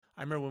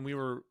I remember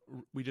when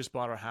we just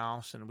bought our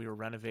house and we were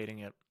renovating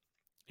it,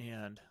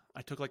 and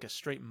I took like a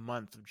straight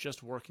month of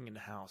just working in the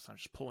house. I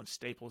was just pulling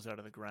staples out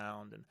of the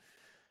ground and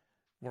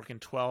working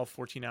 12,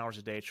 14 hours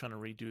a day trying to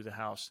redo the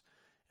house.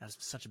 I was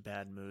in such a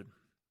bad mood.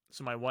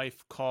 So my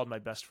wife called my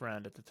best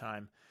friend at the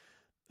time,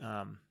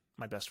 and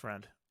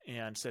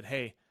said,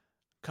 "Hey,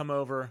 come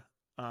over.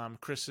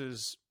 Chris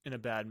is in a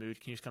bad mood.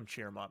 Can you just come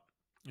cheer him up?"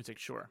 He's like,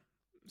 "Sure."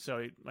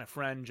 So my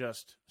friend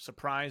just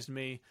surprised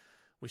me.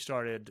 We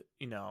started,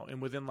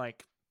 and within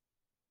like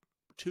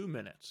 2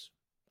 minutes,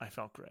 I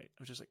felt great. I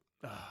was just like,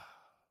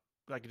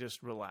 I could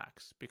just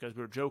relax because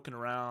we were joking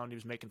around. He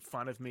was making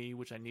fun of me,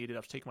 which I needed. I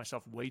was taking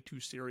myself way too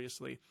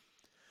seriously.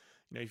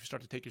 If you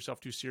start to take yourself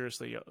too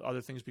seriously,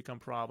 other things become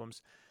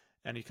problems.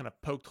 And he kind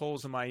of poked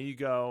holes in my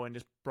ego and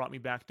just brought me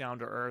back down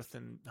to earth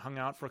and hung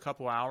out for a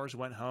couple hours,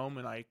 went home,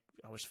 and I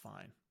was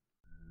fine.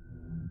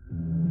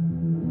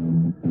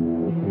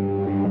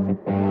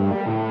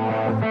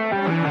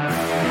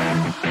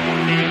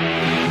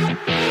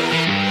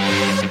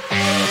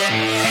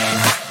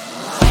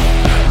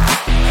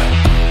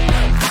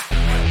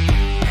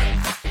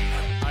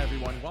 Hi,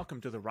 everyone.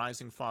 Welcome to the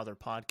Rising Father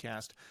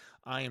podcast.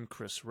 I am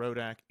Chris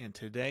Rodak, and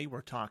today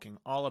we're talking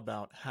all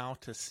about how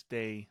to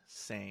stay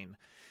sane.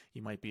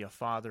 You might be a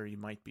father, you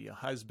might be a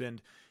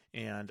husband,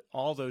 and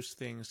all those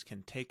things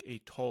can take a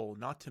toll,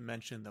 not to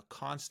mention the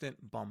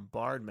constant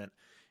bombardment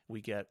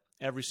we get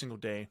every single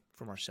day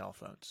from our cell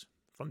phones,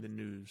 from the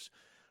news,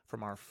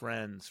 from our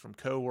friends, from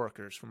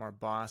coworkers, from our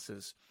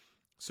bosses.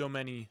 So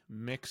many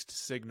mixed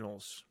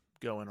signals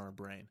go in our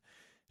brain.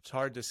 It's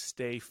hard to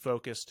stay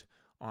focused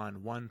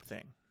on one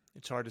thing.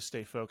 It's hard to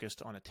stay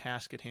focused on a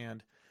task at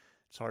hand.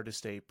 It's hard to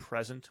stay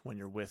present when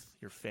you're with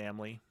your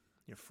family,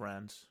 your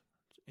friends.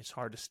 It's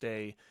hard to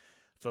stay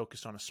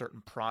focused on a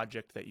certain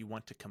project that you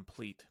want to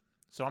complete.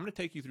 So I'm going to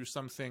take you through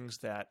some things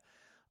that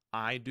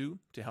I do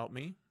to help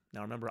me.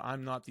 Now remember,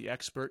 I'm not the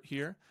expert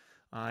here.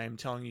 I'm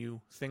telling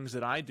you things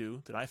that I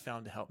do that I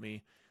found to help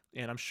me.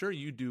 And I'm sure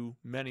you do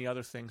many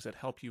other things that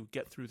help you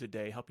get through the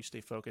day, help you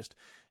stay focused.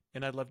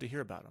 And I'd love to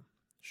hear about them.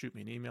 Shoot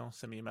me an email,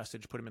 send me a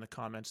message, put them in the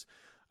comments.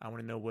 I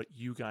want to know what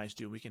you guys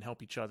do. We can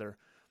help each other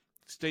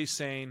stay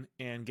sane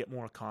and get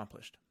more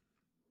accomplished.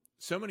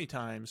 So many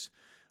times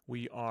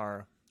we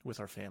are with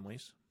our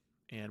families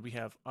and we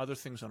have other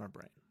things on our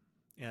brain.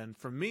 And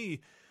for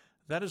me,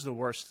 that is the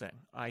worst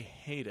thing. I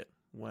hate it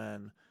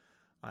when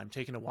I'm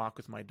taking a walk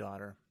with my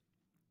daughter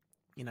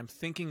and I'm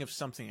thinking of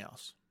something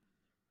else.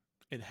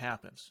 It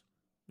happens.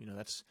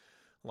 That's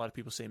a lot of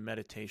people say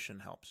meditation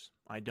helps.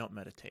 I don't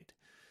meditate.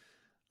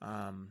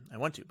 I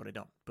want to, but I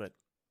don't. But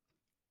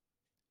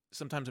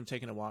sometimes I'm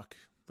taking a walk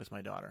with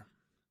my daughter,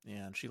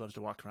 and she loves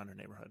to walk around her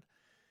neighborhood.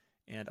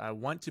 And I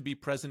want to be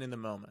present in the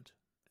moment.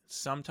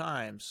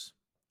 Sometimes,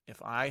 if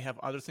I have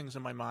other things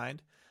in my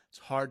mind, it's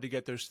hard to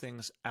get those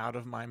things out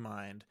of my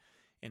mind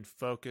and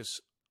focus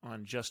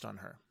just on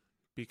her,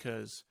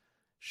 because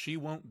she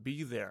won't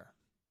be there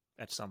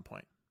at some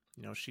point.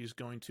 She's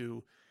going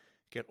to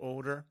get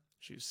older.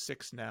 She's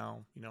 6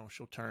 now.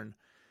 She'll turn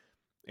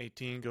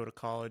 18, go to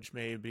college,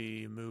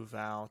 maybe move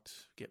out,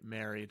 get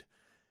married.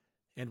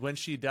 And when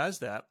she does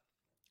that,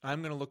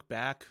 I'm going to look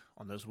back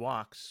on those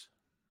walks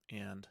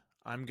and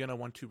I'm going to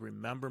want to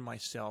remember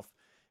myself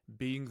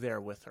being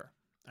there with her.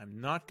 I'm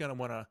not going to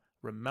want to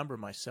remember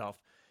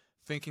myself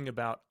thinking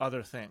about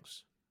other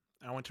things.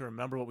 I want to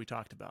remember what we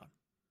talked about.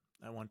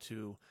 I want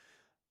to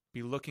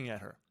be looking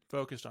at her,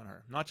 focused on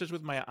her, not just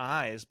with my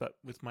eyes, but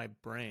with my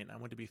brain. I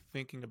want to be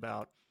thinking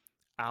about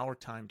our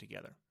time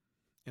together.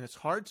 And it's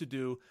hard to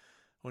do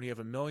when you have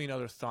a million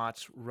other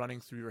thoughts running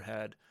through your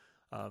head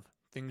of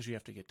things you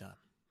have to get done,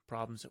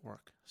 problems at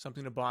work,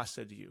 something the boss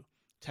said to you,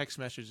 text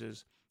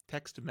messages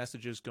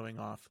going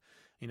off,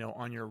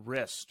 on your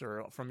wrist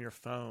or from your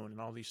phone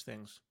and all these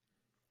things,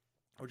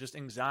 or just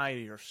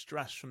anxiety or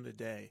stress from the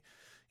day.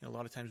 A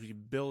lot of times we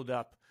build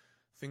up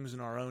things in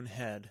our own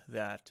head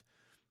that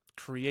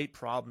create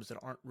problems that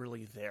aren't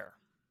really there.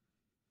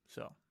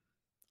 So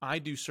I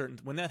do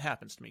when that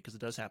happens to me, because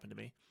it does happen to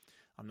me,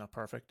 I'm not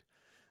perfect.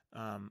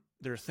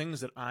 There are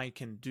things that I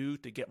can do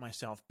to get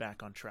myself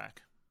back on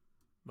track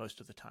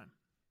most of the time.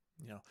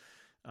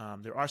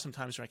 There are some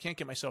times where I can't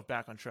get myself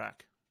back on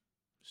track.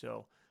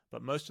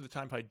 But most of the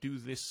time, if I do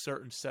this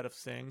certain set of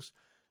things,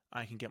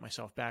 I can get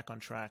myself back on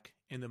track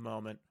in the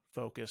moment,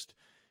 focused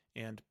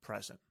and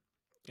present.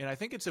 And I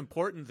think it's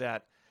important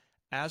that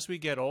as we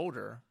get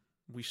older,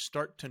 we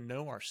start to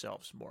know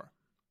ourselves more.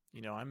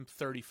 I'm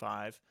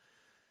 35.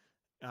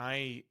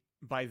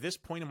 By this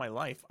point in my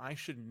life, I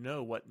should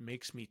know what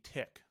makes me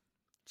tick.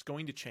 It's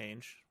going to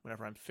change.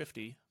 Whenever I'm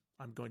 50,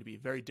 I'm going to be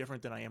very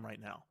different than I am right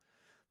now.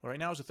 But right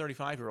now, as a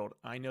 35-year-old,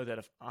 I know that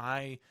if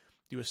I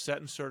do a set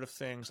and sort of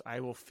things, I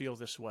will feel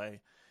this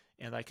way,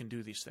 and I can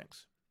do these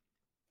things.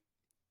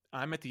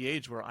 I'm at the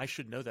age where I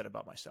should know that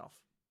about myself.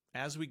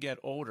 As we get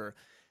older,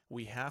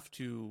 we have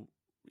to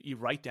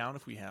write down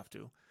if we have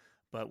to,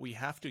 but we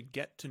have to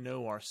get to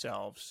know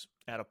ourselves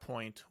at a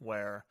point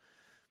where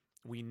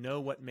we know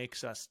what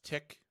makes us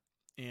tick,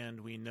 and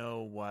we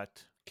know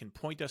what can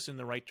point us in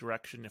the right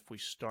direction if we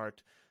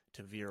start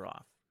to veer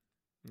off.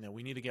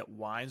 We need to get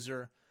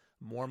wiser,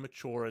 more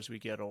mature as we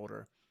get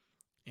older,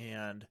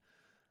 and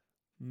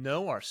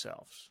know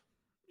ourselves.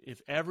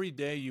 If every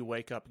day you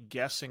wake up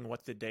guessing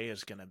what the day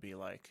is going to be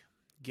like,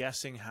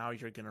 guessing how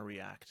you're going to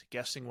react,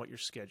 guessing what your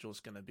schedule is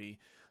going to be,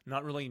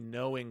 not really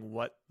knowing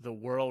what the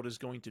world is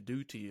going to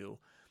do to you,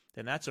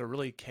 then that's a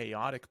really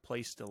chaotic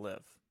place to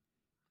live.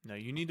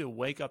 You need to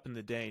wake up in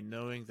the day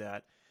knowing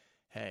that,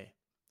 hey,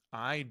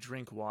 I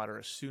drink water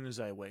as soon as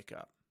I wake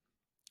up,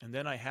 and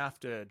then I have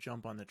to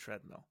jump on the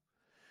treadmill,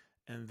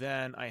 and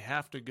then I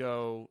have to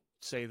go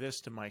say this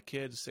to my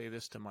kids, say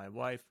this to my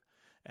wife,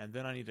 and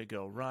then I need to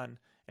go run,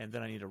 and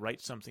then I need to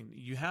write something.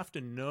 You have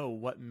to know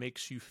what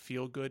makes you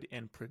feel good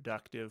and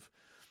productive,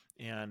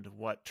 and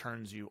what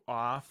turns you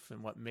off,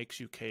 and what makes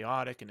you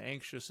chaotic and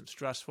anxious and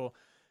stressful.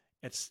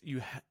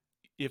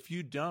 If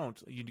you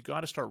don't, you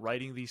got to start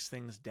writing these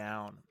things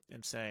down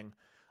and saying,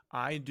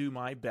 I do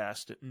my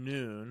best at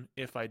noon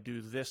if I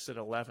do this at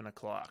 11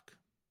 o'clock.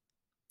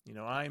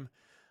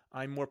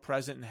 I'm more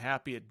present and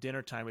happy at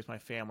dinner time with my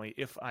family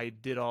if I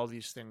did all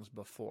these things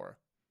before,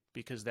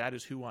 because that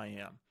is who I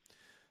am.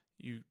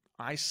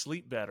 I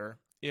sleep better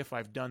if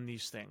I've done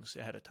these things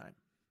ahead of time.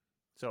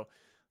 So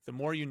the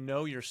more you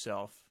know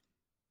yourself,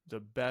 the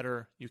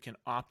better you can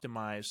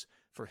optimize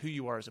for who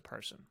you are as a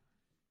person.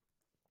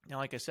 Now,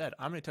 like I said,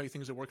 I'm going to tell you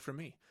things that work for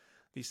me.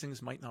 These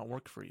things might not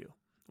work for you.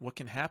 What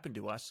can happen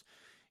to us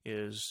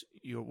is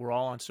we're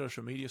all on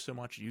social media so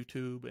much,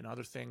 YouTube and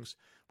other things.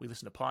 We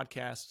listen to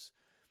podcasts.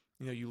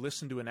 You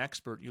listen to an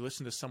expert, you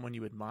listen to someone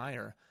you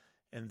admire,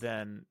 and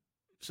then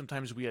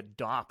sometimes we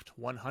adopt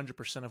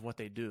 100% of what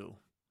they do.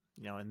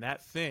 And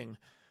that thing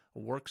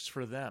works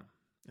for them.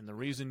 And the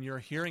reason you're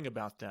hearing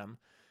about them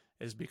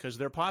is because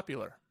they're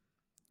popular.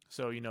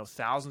 So,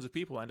 thousands of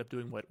people end up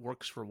doing what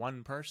works for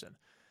one person.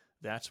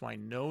 That's why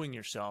knowing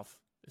yourself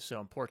is so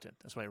important.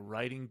 That's why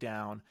writing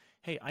down,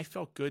 hey, I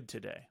felt good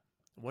today.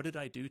 What did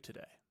I do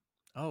today?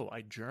 Oh,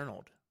 I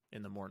journaled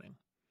in the morning.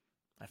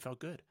 I felt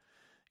good.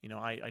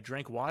 I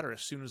drank water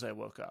as soon as I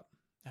woke up.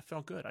 I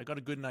felt good. I got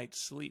a good night's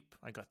sleep.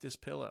 I got this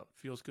pillow.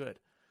 It feels good.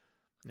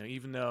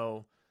 Even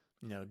though,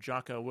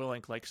 Jocko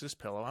Willink likes this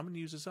pillow, I'm going to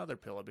use this other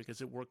pillow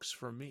because it works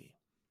for me.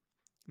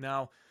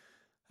 Now,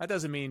 that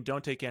doesn't mean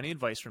don't take any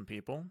advice from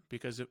people,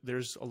 because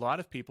there's a lot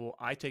of people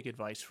I take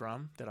advice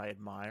from that I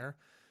admire.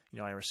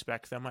 I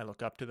respect them. I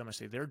look up to them. I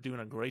say, they're doing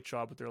a great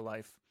job with their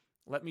life.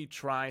 Let me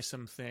try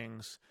some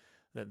things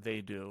that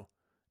they do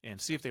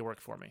and see if they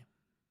work for me.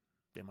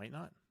 They might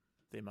not.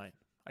 They might.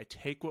 I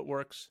take what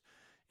works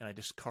and I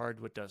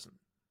discard what doesn't.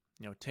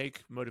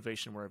 Take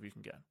motivation wherever you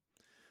can get.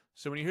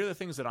 So when you hear the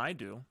things that I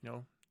do,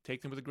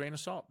 take them with a grain of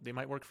salt. They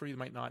might work for you, they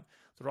might not.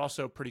 They're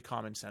also pretty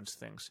common sense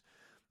things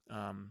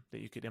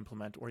that you could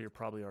implement, or you're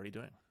probably already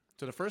doing.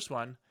 So the first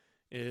one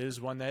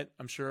is one that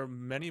I'm sure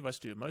many of us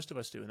do, most of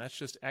us do, and that's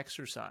just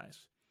exercise.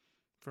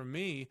 For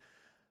me,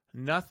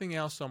 nothing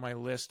else on my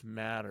list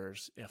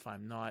matters if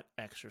I'm not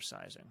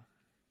exercising.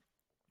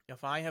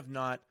 If I have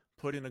not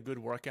put in a good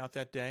workout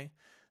that day,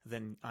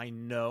 then I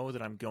know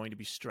that I'm going to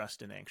be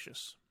stressed and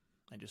anxious.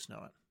 I just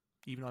know it.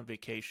 Even on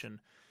vacation,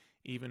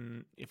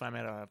 even if I'm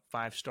at a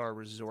 5-star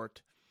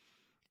resort.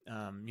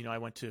 I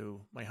went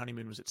to, my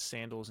honeymoon was at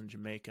Sandals in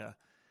Jamaica,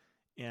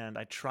 and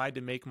I tried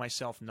to make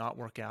myself not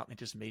work out, and it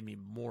just made me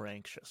more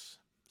anxious.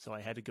 So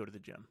I had to go to the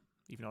gym.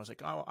 Even though I was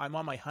like, oh, I'm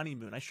on my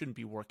honeymoon. I shouldn't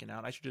be working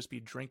out. I should just be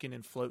drinking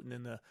and floating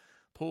in the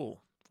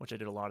pool, which I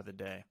did a lot of the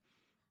day.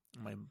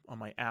 On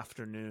my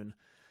afternoon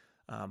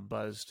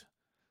buzzed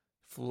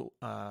pool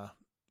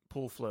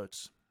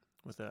floats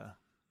with a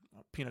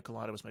pina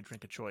colada was my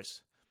drink of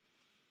choice.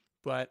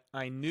 But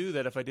I knew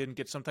that if I didn't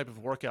get some type of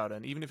workout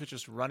in, even if it's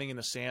just running in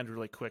the sand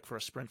really quick for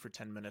a sprint for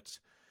 10 minutes,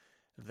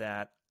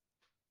 that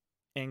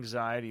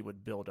anxiety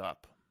would build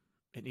up.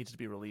 It needs to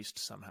be released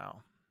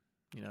somehow.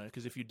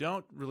 Because if you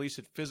don't release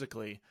it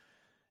physically,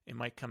 it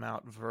might come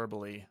out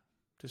verbally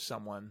to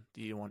someone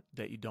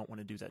that you don't want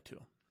to do that to.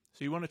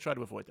 So you want to try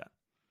to avoid that.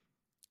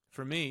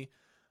 For me,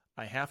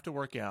 I have to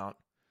work out,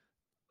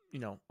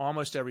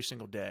 almost every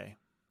single day,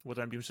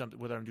 whether I'm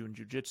doing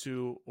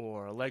jiu-jitsu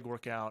or a leg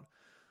workout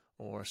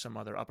or some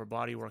other upper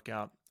body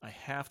workout. I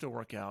have to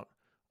work out,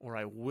 or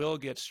I will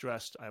get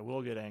stressed, I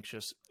will get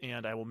anxious,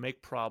 and I will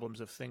make problems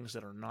of things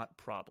that are not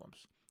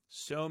problems.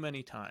 So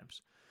many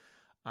times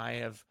I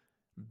have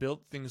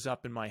built things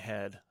up in my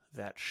head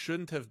that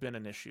shouldn't have been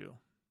an issue,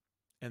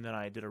 and then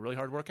I did a really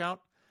hard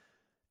workout,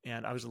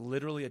 and I was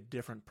literally a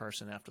different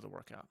person after the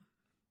workout.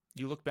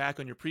 You look back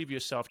on your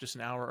previous self just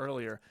an hour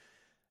earlier,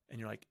 and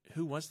you're like,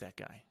 who was that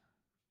guy?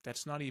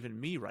 That's not even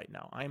me right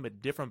now. I am a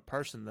different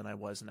person than I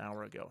was an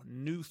hour ago.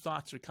 New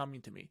thoughts are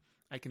coming to me.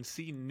 I can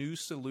see new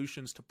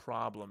solutions to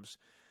problems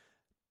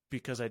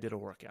because I did a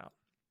workout.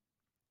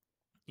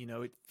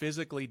 It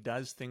physically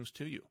does things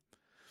to you.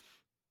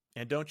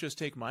 And don't just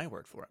take my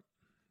word for it.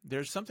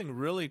 There's something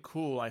really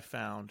cool I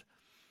found.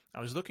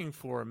 I was looking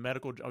for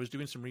I was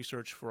doing some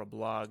research for a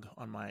blog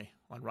on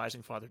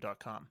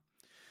risingfather.com.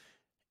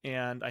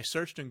 And I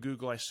searched in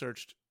Google,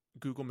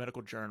 Google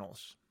medical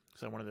journals,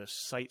 because I wanted to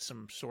cite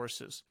some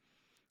sources.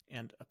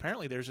 And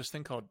apparently there's this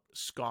thing called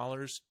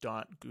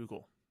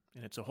scholars.Google.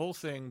 And it's a whole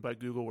thing by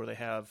Google where they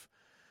have,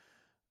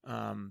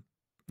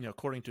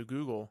 according to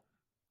Google,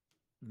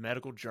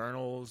 medical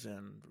journals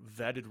and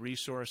vetted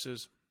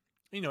resources.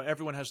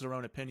 Everyone has their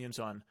own opinions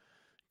on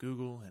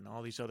Google and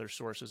all these other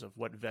sources of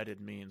what vetted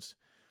means.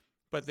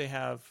 But they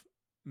have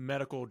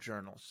medical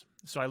journals.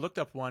 So I looked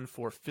up one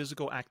for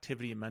physical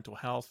activity and mental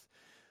health.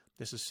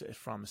 This is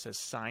from, it says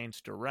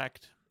Science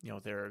Direct.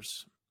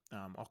 There's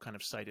all kind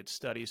of cited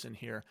studies in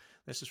here.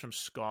 This is from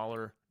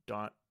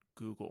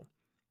scholar.Google.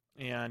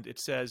 And it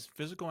says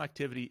physical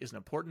activity is an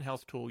important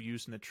health tool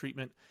used in the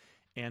treatment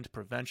and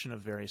prevention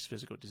of various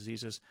physical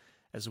diseases,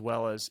 as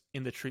well as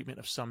in the treatment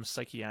of some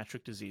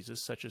psychiatric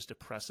diseases such as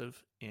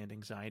depressive and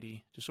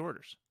anxiety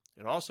disorders.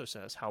 It also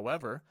says,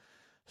 however,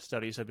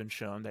 studies have been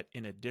shown that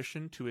in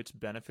addition to its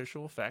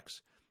beneficial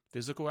effects,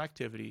 physical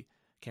activity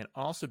can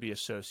also be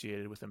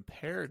associated with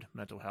impaired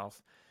mental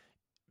health,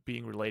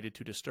 being related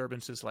to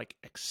disturbances like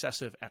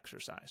excessive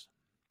exercise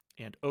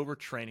and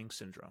overtraining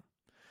syndrome.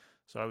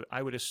 So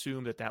I would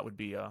assume that would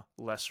be a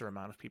lesser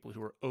amount of people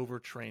who are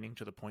overtraining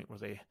to the point where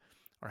they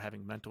are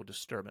having mental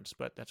disturbance,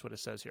 but that's what it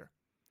says here.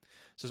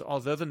 It says,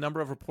 although the number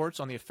of reports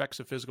on the effects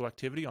of physical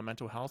activity on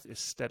mental health is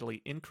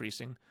steadily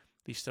increasing,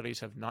 these studies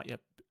have not yet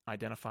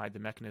identified the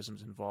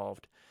mechanisms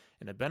involved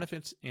and the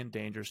benefits and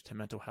dangers to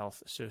mental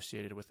health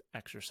associated with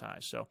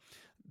exercise. So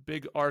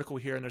big article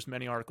here, and there's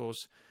many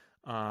articles.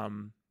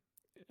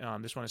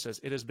 This one says,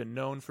 it has been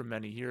known for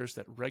many years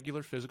that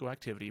regular physical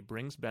activity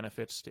brings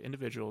benefits to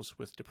individuals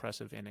with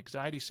depressive and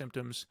anxiety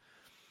symptoms,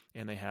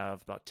 and they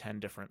have about 10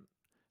 different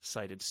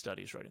cited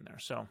studies right in there.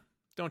 So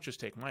don't just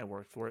take my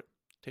word for it.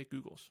 Take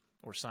Google's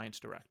or Science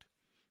Direct.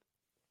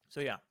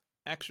 So yeah,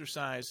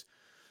 exercise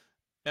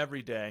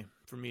every day.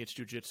 For me, it's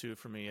jujitsu.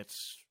 For me,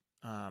 it's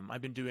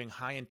I've been doing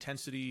high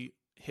intensity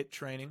HIIT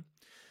training.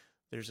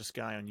 There's this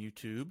guy on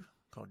YouTube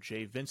called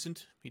Jay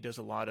Vincent. He does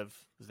a lot of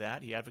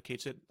that. He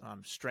advocates it.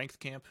 Strength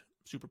Camp,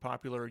 super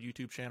popular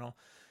YouTube channel.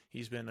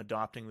 He's been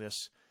adopting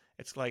this.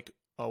 It's like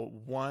a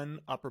one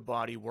upper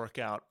body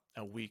workout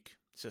a week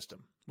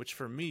system, which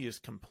for me is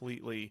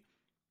completely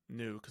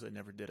new because I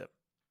never did it.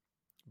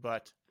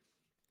 But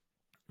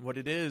what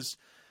it is,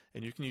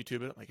 and you can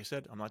YouTube it. Like I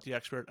said, I'm not the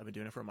expert. I've been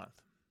doing it for a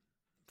month.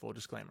 Full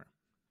disclaimer.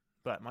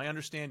 But my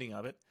understanding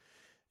of it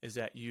is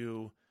that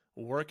you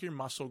work your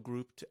muscle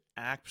group to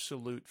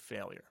absolute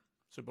failure.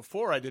 So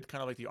before I did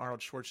kind of like the Arnold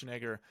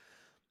Schwarzenegger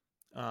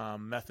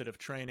method of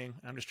training.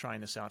 I'm just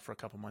trying this out for a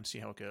couple months, see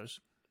how it goes.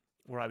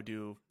 Where I would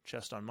do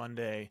chest on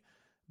Monday,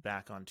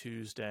 back on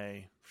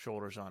Tuesday,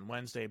 shoulders on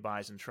Wednesday,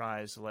 bis and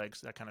tris,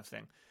 legs, that kind of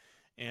thing.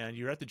 And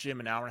you're at the gym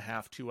an hour and a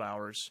half, 2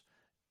 hours,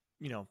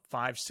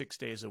 5-6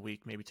 days a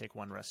week, maybe take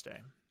one rest day.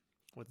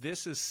 What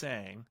this is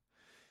saying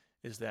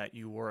is that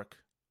you work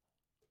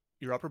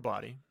your upper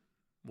body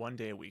 1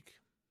 day a week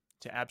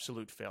to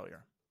absolute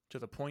failure, to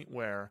the point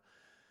where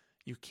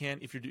you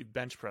can't, if you're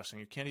bench pressing,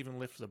 you can't even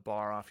lift the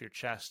bar off your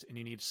chest, and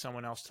you need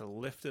someone else to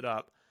lift it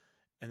up.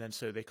 And then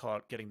so they call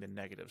it getting the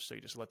negatives. So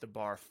you just let the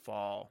bar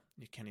fall.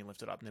 You can't even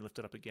lift it up, and they lift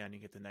it up again, you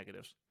get the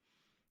negatives.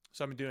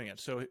 So I've been doing it.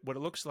 So what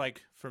it looks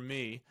like for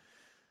me,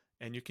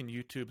 and you can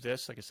YouTube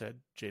this, like I said,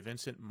 Jay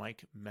Vincent,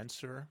 Mike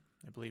Menser,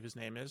 I believe his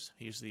name is.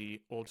 He's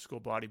the old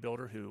school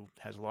bodybuilder who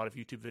has a lot of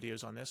YouTube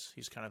videos on this.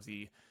 He's kind of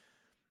the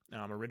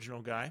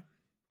original guy.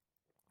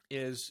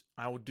 Is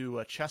I will do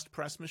a chest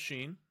press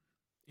machine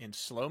in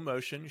slow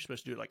motion. You're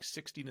supposed to do it like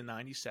 60 to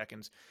 90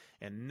 seconds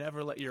and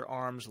never let your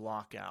arms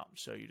lock out.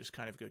 So you just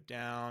kind of go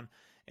down,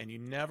 and you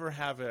never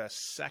have an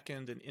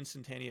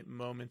instantaneous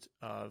moment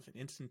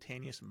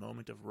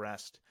of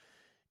rest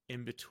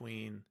in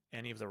between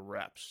any of the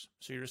reps.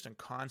 So you're just in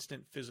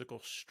constant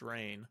physical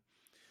strain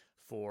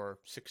for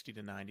 60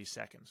 to 90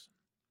 seconds.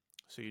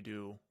 So you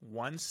do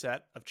one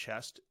set of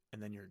chest,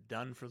 and then you're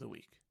done for the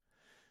week.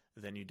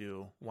 Then you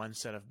do one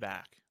set of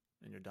back,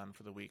 and you're done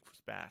for the week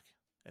with back.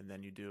 And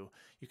then you're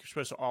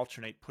supposed to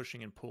alternate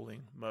pushing and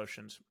pulling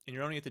motions. And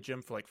you're only at the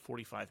gym for like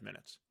 45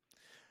 minutes.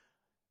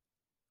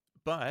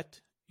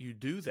 But you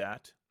do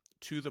that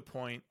to the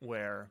point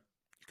where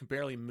you can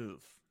barely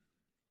move.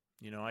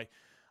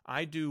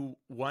 I do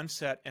one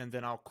set, and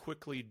then I'll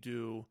quickly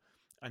do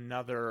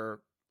another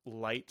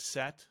light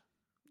set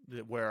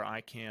where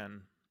I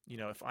can,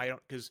 if I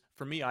don't, because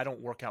for me, I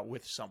don't work out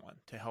with someone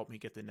to help me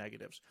get the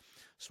negatives.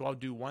 So I'll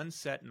do one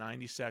set,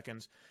 90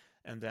 seconds,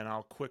 and then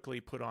I'll quickly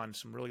put on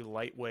some really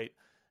lightweight,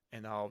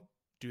 and I'll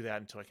do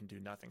that until I can do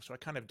nothing. So I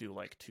kind of do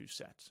like 2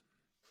 sets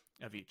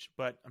of each.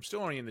 But I'm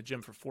still only in the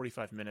gym for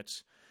 45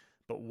 minutes.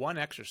 But one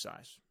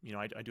exercise,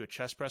 I do a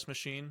chest press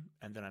machine,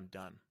 and then I'm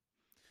done.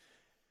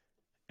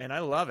 And I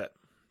love it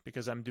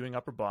because I'm doing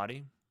upper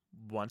body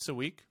once a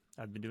week.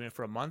 I've been doing it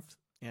for a month,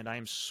 and I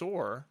am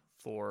sore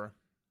for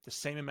the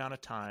same amount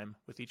of time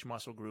with each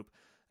muscle group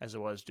as I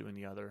was doing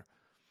the other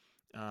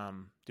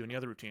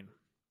routine.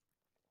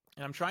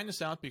 And I'm trying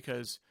this out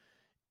because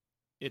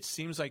it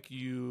seems like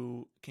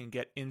you can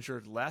get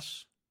injured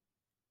less,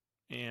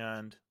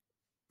 and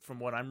from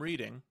what I'm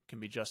reading, can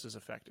be just as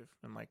effective.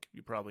 And like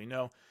you probably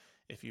know,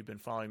 If you've been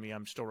following me,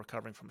 I'm still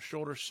recovering from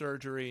shoulder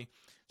surgery.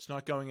 It's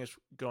not going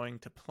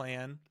to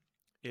plan.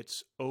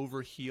 It's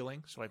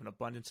overhealing, so I have an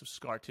abundance of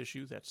scar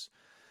tissue that's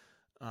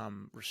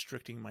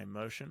restricting my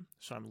motion.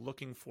 So I'm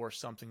looking for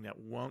something that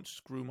won't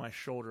screw my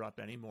shoulder up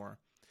anymore.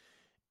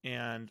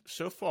 And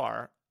so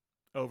far,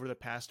 over the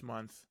past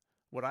month,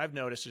 what I've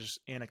noticed is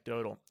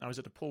anecdotal. I was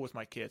at the pool with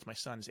my kids. My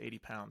son's 80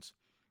 pounds,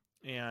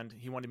 and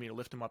he wanted me to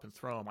lift him up and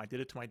throw him. I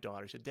did it to my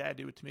daughter. He said, "Dad,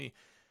 do it to me."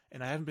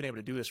 And I haven't been able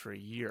to do this for a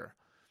year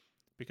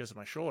because of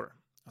my shoulder.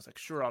 I was like,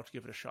 sure, I'll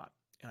give it a shot.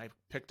 And I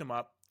picked him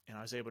up, and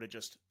I was able to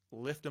just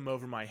lift him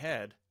over my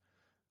head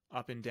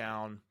up and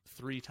down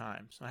 3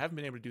 times. I haven't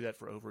been able to do that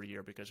for over a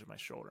year because of my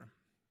shoulder.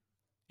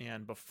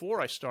 And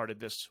before I started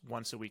this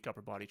once a week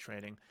upper body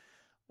training,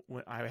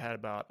 when I had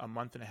about a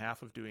month and a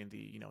half of doing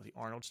the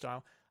Arnold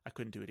style, I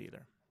couldn't do it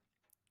either.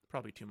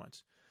 Probably 2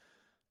 months.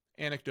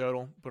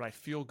 Anecdotal, but I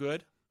feel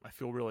good. I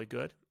feel really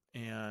good.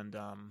 And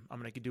I'm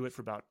going to do it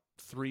for about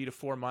 3 to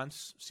 4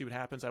 months, see what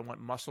happens. I want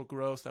muscle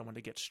growth. I want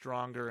to get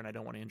stronger, and I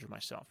don't want to injure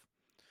myself.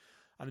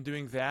 I'm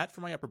doing that for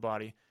my upper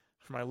body.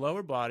 For my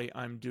lower body,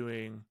 I'm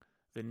doing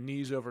the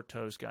Knees Over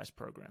Toes Guys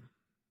program.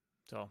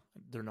 So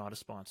they're not a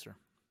sponsor.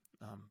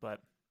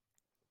 But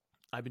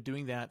I've been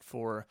doing that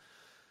for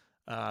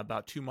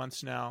about 2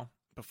 months now.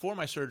 Before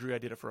my surgery, I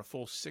did it for a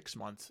full 6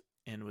 months,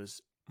 and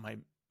my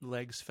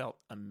legs felt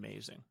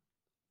amazing.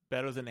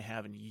 Better than they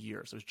have in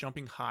years. I was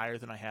jumping higher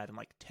than I had in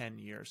like 10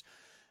 years.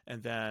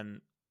 And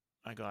then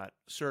I got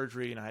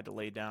surgery, and I had to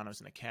lay down. I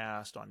was in a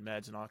cast, on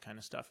meds, and all kind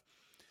of stuff.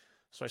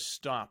 So I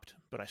stopped,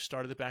 but I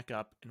started it back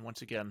up, and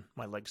once again,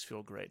 my legs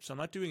feel great. So I'm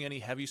not doing any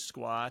heavy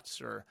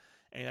squats or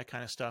any of that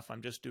kind of stuff.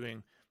 I'm just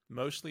doing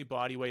mostly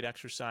body weight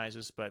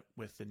exercises, but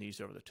with the knees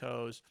over the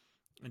toes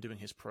and doing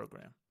his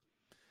program.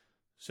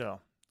 So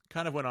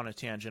kind of went on a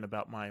tangent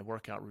about my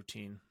workout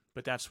routine,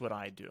 but that's what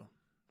I do.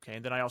 Okay,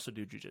 and then I also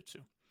do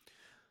jiu-jitsu.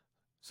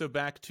 So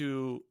back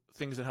to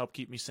things that help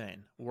keep me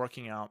sane.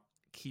 Working out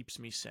keeps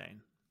me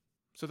sane.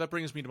 So that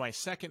brings me to my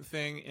second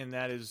thing, and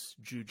that is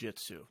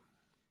jiu-jitsu.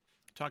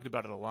 Talked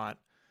about it a lot.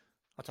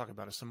 I'll talk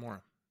about it some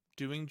more.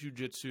 Doing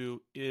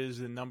jiu-jitsu is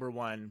the number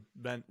one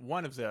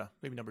of the,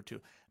 maybe number 2,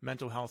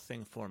 mental health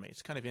thing for me.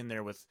 It's kind of in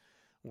there with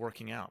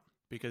working out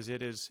because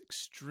it is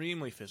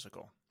extremely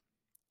physical.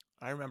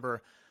 I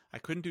remember I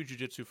couldn't do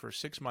jiu-jitsu for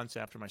 6 months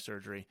after my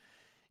surgery,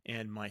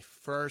 and my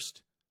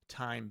first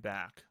time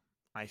back,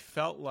 I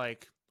felt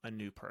like a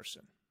new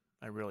person.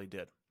 I really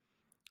did.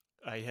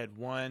 I had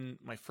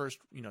my first,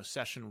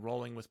 session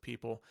rolling with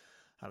people.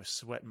 I was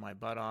sweating my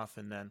butt off,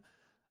 and then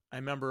I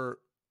remember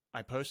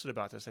I posted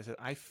about this. I said,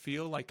 I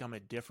feel like I'm a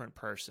different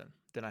person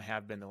than I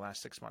have been the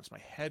last 6 months. My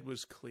head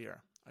was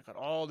clear. I got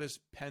all this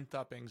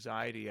pent-up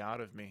anxiety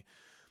out of me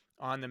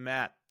on the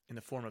mat in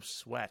the form of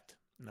sweat,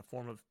 in the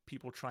form of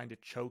people trying to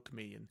choke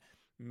me, and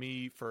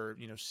me for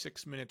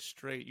 6 minutes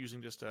straight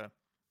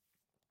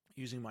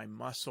using my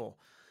muscle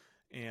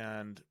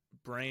and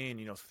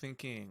brain,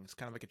 thinking. It's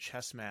kind of like a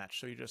chess match.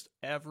 So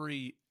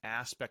every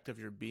aspect of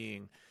your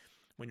being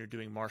when you're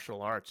doing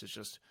martial arts is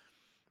just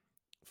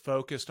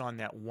focused on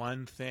that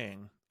one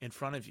thing in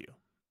front of you.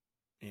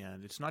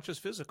 And it's not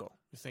just physical.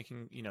 You're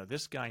thinking,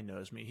 this guy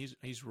knows me.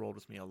 He's rolled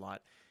with me a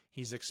lot.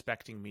 He's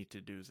expecting me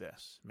to do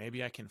this.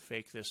 Maybe I can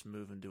fake this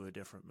move and do a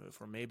different move.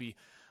 Or maybe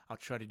I'll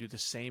try to do the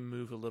same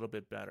move a little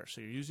bit better.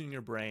 So you're using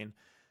your brain,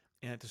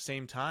 and at the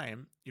same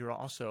time, you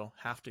also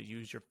have to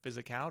use your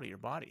physicality, your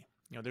body.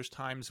 There's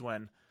times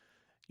when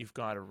you've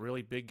got a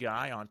really big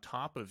guy on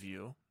top of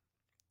you,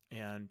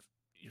 and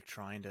you're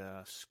trying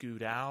to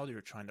scoot out, you're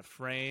trying to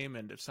frame,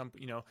 and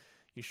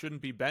you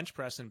shouldn't be bench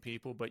pressing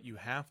people, but you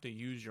have to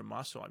use your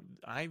muscle.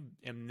 I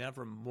am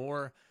never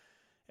more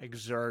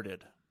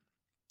exerted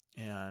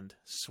and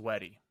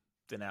sweaty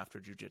than after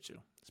jiu-jitsu,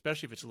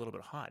 especially if it's a little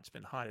bit hot. It's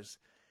been hot as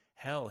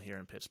hell here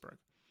in Pittsburgh.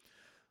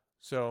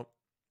 So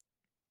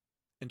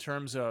in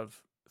terms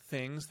of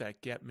things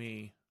that get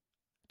me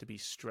to be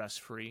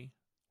stress-free,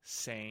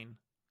 sane,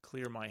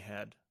 clear my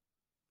head,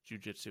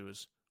 jiu-jitsu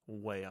is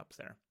way up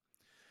there.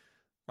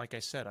 Like I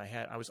said,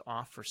 I was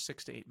off for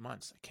 6 to 8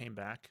 months. I came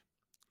back,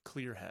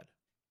 clear head.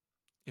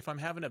 If I'm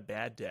having a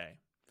bad day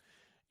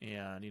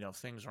and,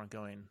 things aren't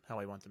going how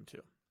I want them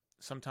to,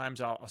 sometimes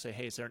I'll say,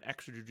 hey, is there an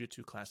extra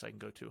jiu-jitsu class I can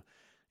go to?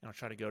 And I'll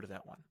try to go to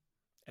that one.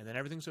 And then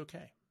everything's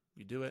okay.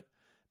 You do it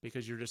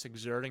because you're just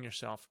exerting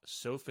yourself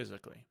so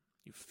physically.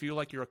 You feel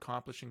like you're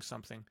accomplishing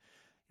something.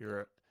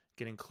 You're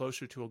getting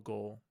closer to a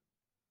goal.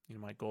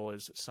 My goal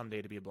is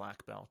someday to be a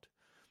black belt,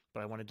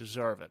 but I want to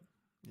deserve it.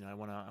 I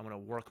want to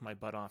work my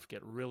butt off,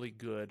 get really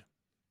good,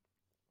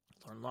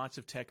 learn lots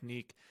of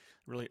technique,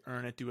 really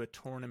earn it, do a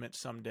tournament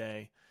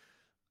someday.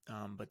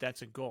 But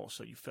that's a goal.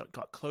 So you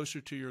got closer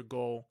to your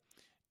goal,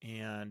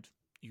 and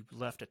you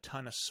left a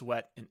ton of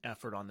sweat and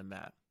effort on the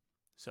mat.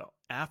 So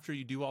after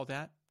you do all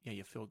that,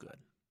 you feel good.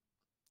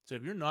 So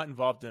if you're not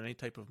involved in any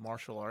type of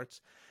martial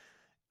arts,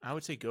 I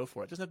would say go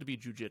for it. It doesn't have to be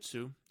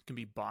jiu-jitsu. It can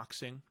be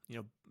boxing.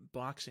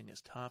 Boxing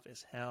is tough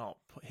as hell.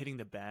 Hitting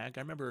the bag.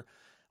 I remember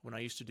when I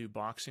used to do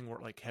boxing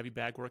work, like heavy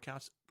bag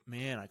workouts,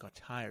 man, I got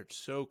tired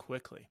so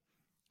quickly.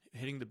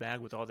 Hitting the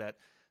bag with all that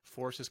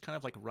force is kind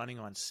of like running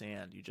on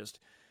sand.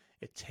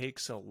 It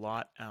takes a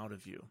lot out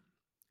of you.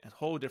 A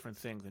whole different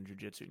thing than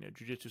jiu-jitsu.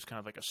 Jiu-jitsu is kind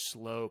of like a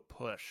slow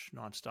push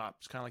nonstop.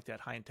 It's kind of like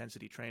that high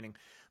intensity training,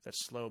 that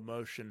slow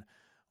motion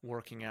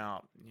working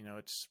out.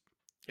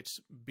 It's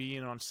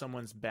being on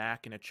someone's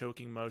back in a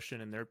choking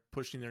motion, and they're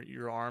pushing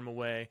your arm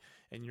away,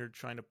 and you're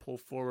trying to pull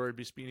forward,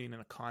 just being in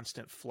a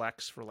constant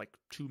flex for like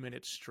 2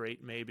 minutes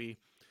straight, maybe.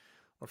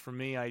 Or for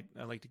me, I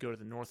like to go to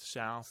the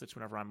north-south. It's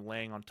whenever I'm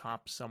laying on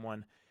top of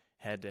someone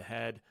head to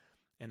head,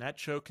 and that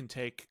choke can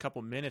take a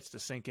couple minutes to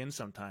sink in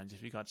sometimes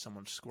if you got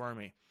someone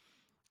squirmy.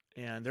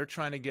 And they're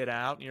trying to get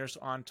out, and you're just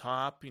on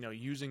top,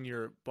 using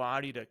your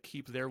body to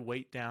keep their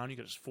weight down. You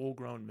got this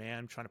full-grown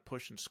man trying to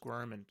push and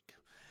squirm, and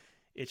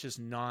it's just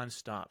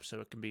nonstop.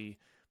 So it can be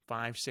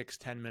 5, 6,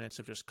 10 minutes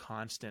of just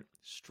constant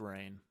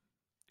strain.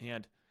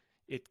 And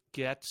it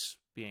gets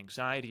the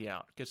anxiety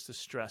out, gets the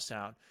stress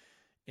out.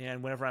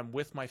 And whenever I'm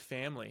with my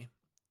family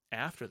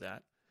after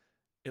that,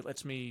 it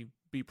lets me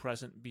be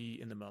present, be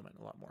in the moment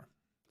a lot more.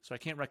 So I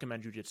can't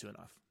recommend jiu-jitsu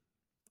enough.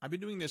 I've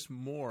been doing this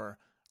more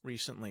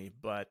recently,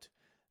 but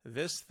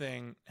this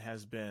thing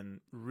has been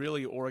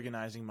really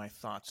organizing my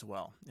thoughts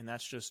well, and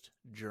that's just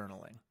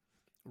journaling,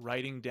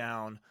 writing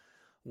down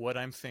what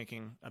I'm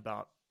thinking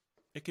about.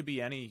 It could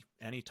be any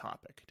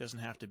topic. It doesn't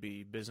have to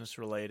be business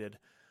related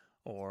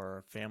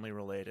or family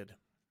related.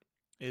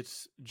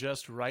 It's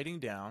just writing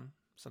down,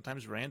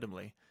 sometimes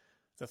randomly,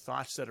 the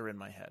thoughts that are in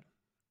my head.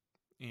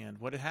 And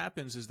what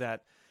happens is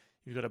that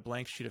you've got a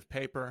blank sheet of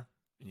paper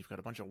and you've got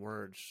a bunch of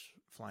words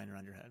flying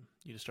around your head.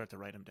 You just start to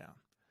write them down.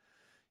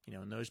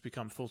 And those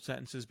become full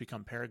sentences,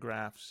 become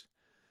paragraphs.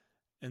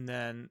 And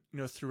then,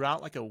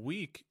 throughout like a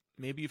week,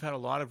 maybe you've had a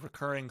lot of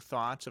recurring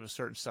thoughts of a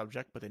certain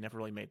subject, but they never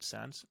really made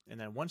sense. And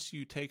then once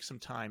you take some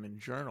time and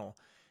journal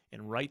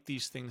and write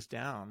these things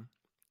down,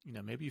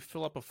 maybe you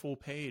fill up a full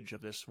page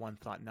of this one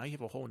thought. Now you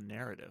have a whole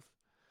narrative.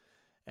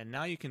 And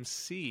now you can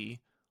see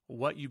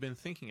what you've been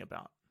thinking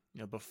about.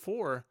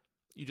 Before,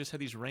 you just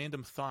had these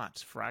random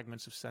thoughts,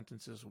 fragments of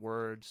sentences,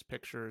 words,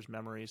 pictures,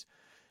 memories.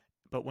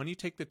 But when you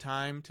take the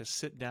time to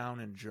sit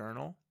down and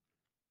journal,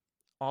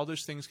 all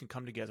those things can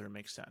come together and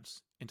make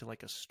sense into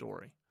like a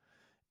story.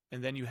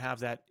 And then you have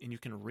that, and you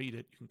can read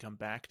it, you can come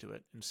back to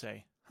it and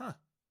say, huh.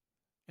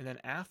 And then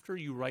after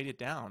you write it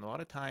down, a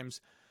lot of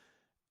times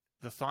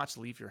the thoughts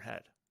leave your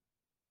head,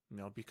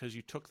 because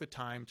you took the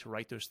time to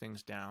write those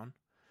things down.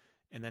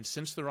 And then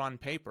since they're on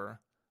paper,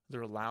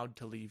 they're allowed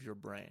to leave your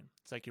brain.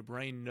 It's like your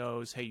brain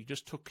knows, hey, you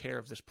just took care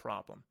of this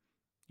problem.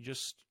 You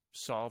just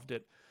solved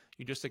it.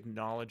 You just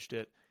acknowledged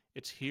it.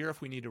 It's here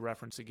if we need to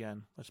reference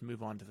again. Let's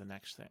move on to the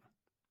next thing.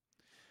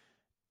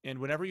 And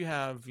whenever you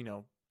have,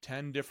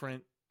 10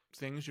 different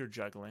things you're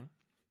juggling,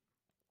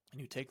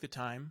 and you take the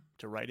time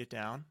to write it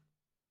down,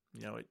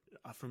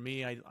 for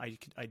me,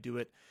 I do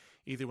it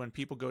either when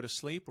people go to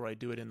sleep or I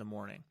do it in the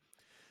morning.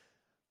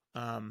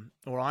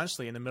 Or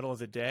honestly, in the middle of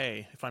the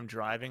day, if I'm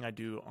driving, I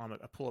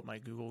pull up my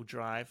Google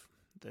Drive,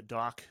 the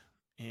doc,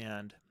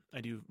 and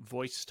I do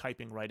voice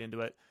typing right into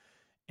it,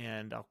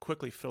 and I'll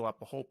quickly fill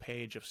up a whole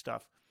page of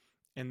stuff.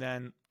 And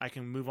then I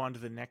can move on to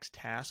the next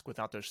task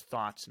without those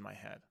thoughts in my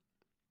head.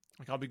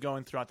 Like I'll be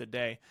going throughout the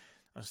day,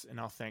 and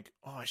I'll think,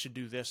 oh, I should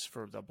do this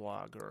for the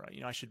blog, or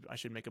I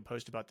should make a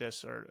post about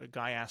this, or a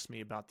guy asked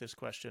me about this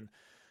question,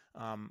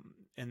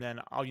 and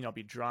then I'll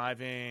be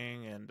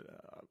driving, and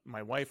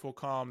my wife will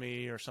call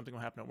me, or something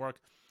will happen at work,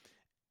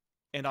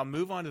 and I'll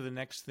move on to the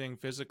next thing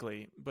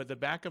physically, but the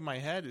back of my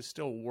head is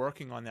still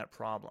working on that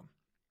problem,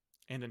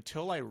 and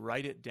until I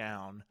write it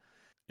down,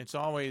 it's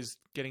always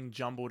getting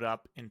jumbled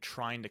up and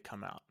trying to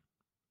come out.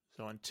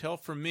 So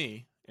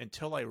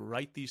until I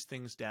write these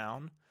things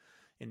down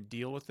and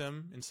deal with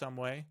them in some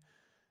way,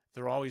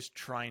 they're always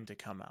trying to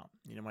come out.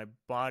 My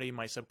body,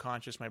 my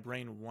subconscious, my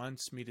brain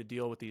wants me to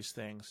deal with these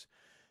things,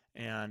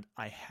 and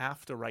I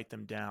have to write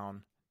them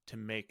down to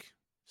make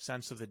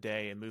sense of the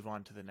day and move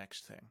on to the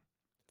next thing.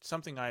 It's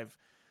something I've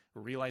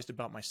realized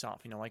about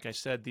myself. Like I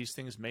said, these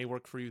things may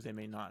work for you, they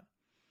may not.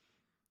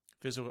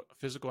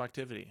 Physical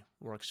activity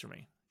works for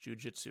me.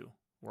 Jiu-jitsu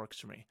works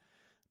for me.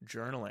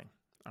 Journaling,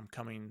 I'm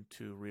coming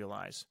to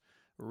realize,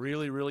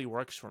 really, really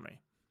works for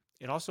me.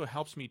 It also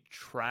helps me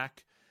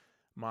track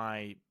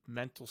my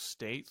mental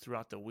state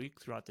throughout the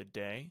week, throughout the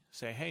day.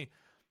 Say, hey,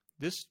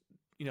 this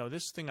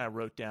thing I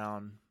wrote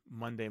down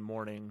Monday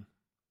morning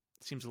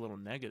seems a little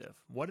negative.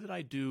 What did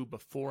I do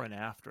before and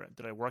after it?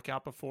 Did I work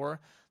out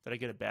before? Did I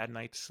get a bad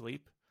night's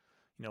sleep?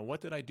 What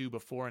did I do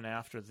before and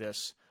after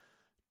this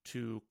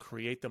to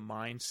create the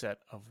mindset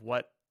of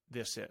what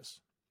this is?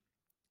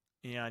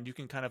 And you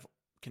can kind of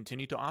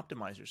continue to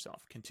optimize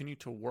yourself, continue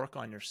to work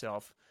on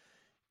yourself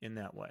in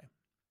that way.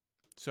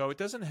 So it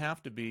doesn't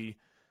have to be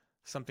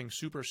something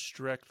super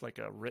strict like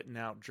a written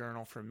out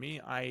journal. For me,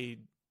 I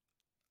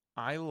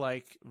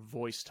like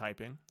voice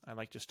typing. I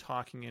like just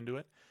talking into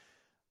it.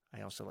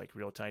 I also like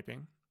real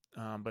typing.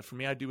 But for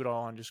me, I do it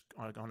all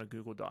on a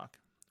Google Doc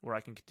where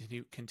I can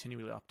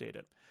continually update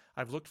it.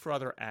 I've looked for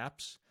other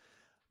apps,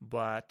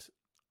 but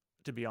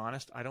to be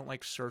honest, I don't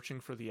like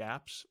searching for the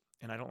apps,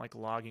 and I don't like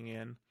logging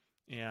in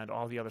and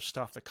all the other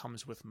stuff that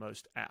comes with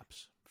most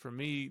apps. For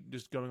me,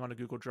 just going on a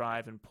Google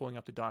Drive and pulling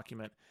up the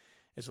document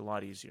is a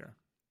lot easier.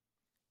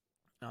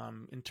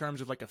 In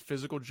terms of like a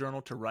physical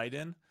journal to write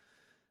in,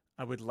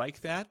 I would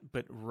like that,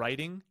 but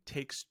writing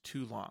takes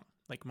too long.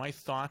 Like my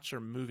thoughts are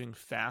moving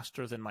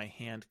faster than my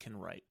hand can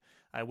write.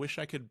 I wish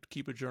I could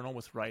keep a journal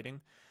with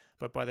writing,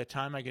 but by the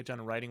time I get done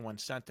writing one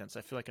sentence,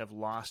 I feel like I've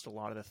lost a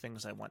lot of the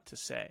things I want to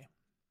say.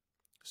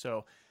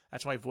 So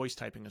that's why voice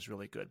typing is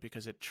really good,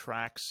 because it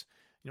tracks,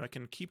 I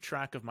can keep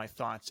track of my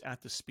thoughts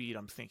at the speed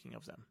I'm thinking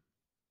of them.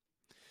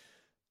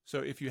 So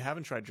if you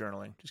haven't tried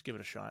journaling, just give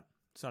it a shot.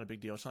 It's not a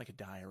big deal. It's not like a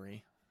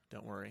diary.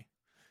 Don't worry.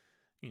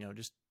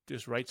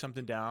 Just write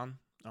something down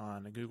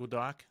on a Google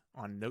Doc,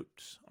 on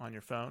notes on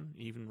your phone,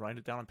 even write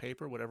it down on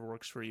paper, whatever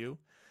works for you.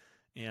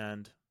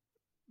 And,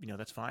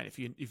 that's fine. If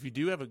you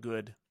do have a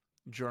good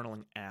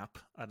journaling app,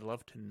 I'd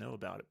love to know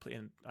about it.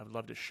 And I would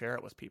love to share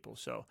it with people.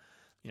 So,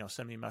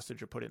 send me a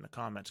message or put it in the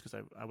comments, because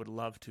I would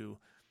love to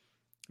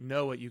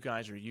know what you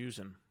guys are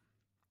using.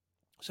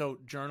 So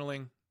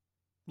journaling,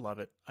 love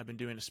it. I've been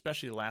doing it,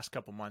 especially the last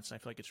couple months, and I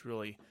feel like it's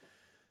really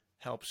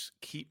helps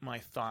keep my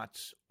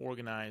thoughts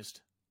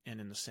organized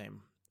and in the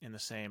same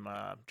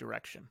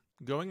direction.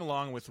 Going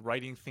along with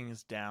writing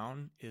things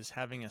down is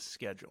having a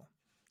schedule.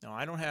 Now,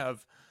 I don't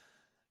have,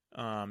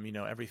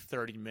 every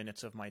 30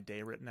 minutes of my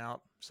day written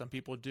out. Some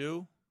people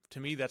do. To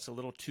me, that's a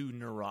little too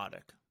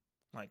neurotic.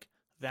 Like,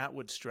 that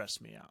would stress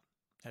me out,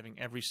 having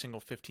every single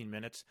 15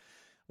 minutes.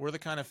 We're the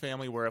kind of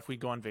family where if we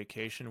go on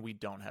vacation, we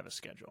don't have a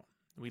schedule.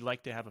 We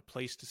like to have a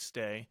place to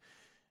stay,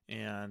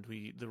 and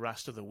the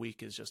rest of the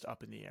week is just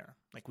up in the air.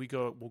 Like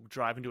we'll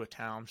drive into a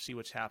town, see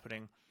what's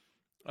happening.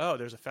 Oh,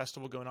 there's a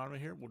festival going on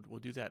right here. We'll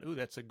do that. Ooh,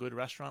 that's a good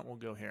restaurant. We'll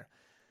go here.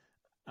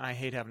 I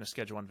hate having a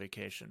schedule on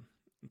vacation.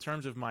 In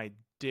terms of my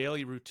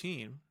daily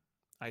routine,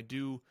 I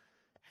do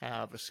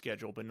have a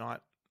schedule, but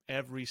not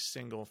every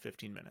single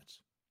 15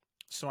 minutes.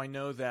 So I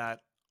know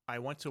that I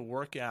want to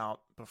work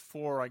out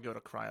before I go to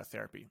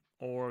cryotherapy,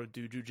 or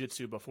do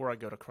jujitsu before I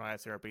go to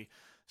cryotherapy,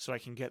 so I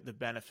can get the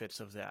benefits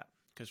of that.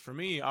 Because for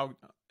me,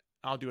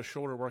 I'll do a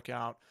shoulder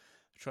workout,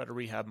 try to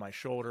rehab my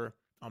shoulder.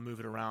 I'll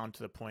move it around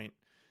to the point,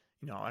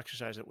 I'll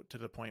exercise it to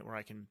the point where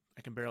I can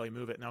barely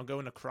move it, and I'll go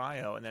into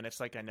cryo, and then it's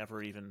like I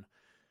never even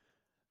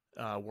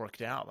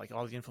worked out. Like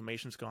all the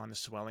inflammation's gone, the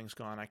swelling's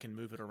gone. I can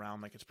move it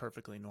around like it's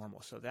perfectly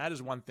normal. So that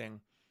is one thing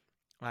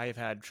I have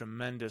had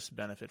tremendous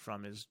benefit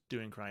from, is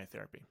doing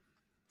cryotherapy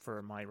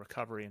for my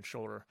recovery and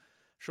shoulder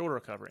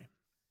recovery,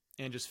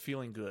 and just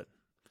feeling good.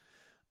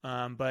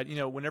 But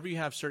whenever you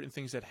have certain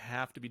things that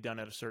have to be done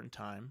at a certain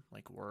time,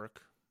 like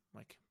work,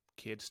 like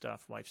kid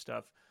stuff, wife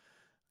stuff,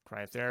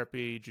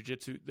 cryotherapy,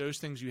 jiu-jitsu, those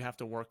things, you have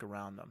to work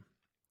around them.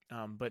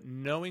 But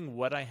knowing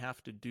what I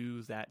have to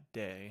do that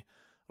day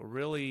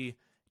really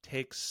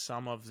takes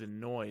some of the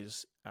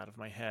noise out of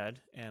my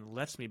head and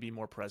lets me be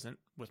more present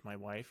with my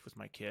wife, with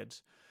my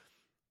kids,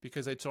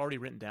 because it's already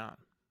written down.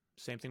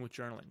 Same thing with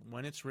journaling.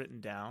 When it's written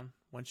down,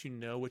 once you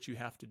know what you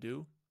have to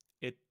do,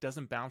 it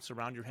doesn't bounce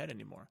around your head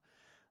anymore.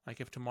 Like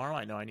if tomorrow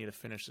I know I need to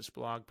finish this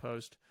blog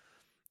post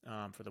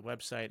for the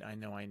website, I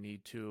know I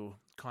need to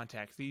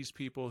contact these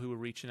people who are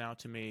reaching out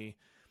to me.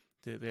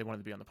 They wanted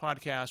to be on the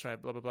podcast,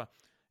 right? Blah, blah, blah.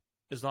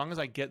 As long as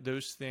I get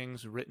those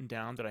things written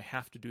down that I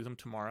have to do them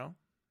tomorrow,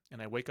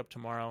 and I wake up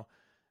tomorrow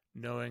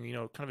knowing,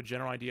 kind of a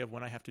general idea of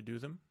when I have to do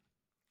them,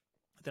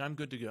 then I'm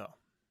good to go.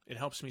 It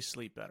helps me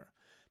sleep better.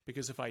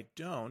 Because if I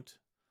don't,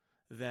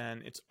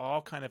 then it's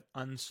all kind of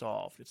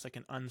unsolved. It's like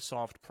an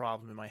unsolved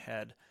problem in my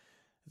head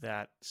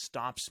that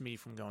stops me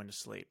from going to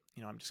sleep.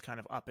 I'm just kind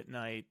of up at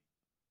night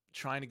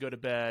trying to go to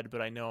bed,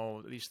 but I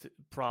know these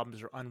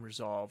problems are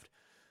unresolved.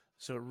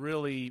 So it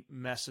really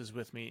messes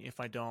with me if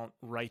I don't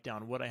write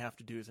down what I have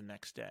to do the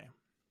next day.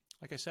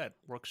 Like I said,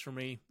 works for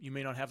me. You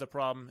may not have the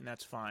problem, and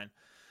that's fine.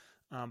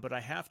 But I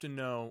have to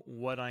know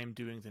what I'm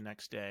doing the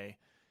next day.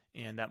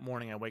 And that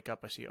morning I wake up,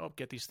 I see,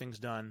 get these things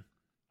done.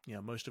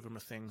 Most of them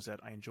are things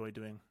that I enjoy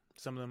doing.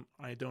 Some of them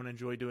I don't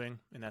enjoy doing,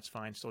 and that's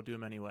fine. Still do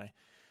them anyway.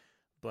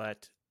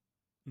 But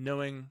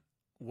knowing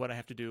what I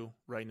have to do,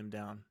 writing them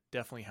down,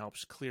 definitely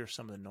helps clear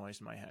some of the noise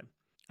in my head.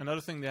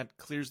 Another thing that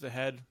clears the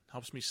head,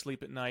 helps me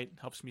sleep at night,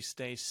 helps me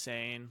stay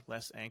sane,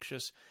 less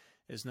anxious,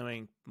 is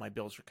knowing my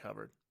bills are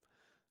covered.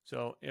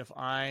 So if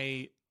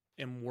I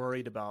am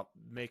worried about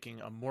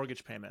making a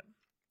mortgage payment,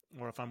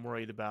 or if I'm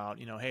worried about,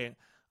 hey,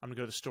 I'm going to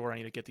go to the store, I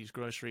need to get these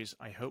groceries,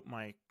 I hope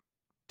my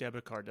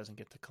debit card doesn't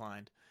get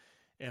declined.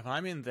 If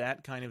I'm in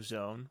that kind of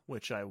zone,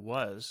 which I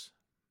was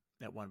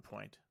at one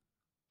point,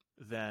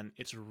 then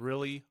it's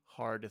really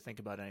hard to think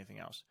about anything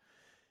else.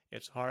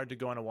 It's hard to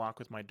go on a walk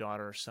with my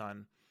daughter or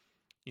son,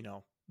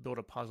 build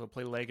a puzzle,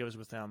 play Legos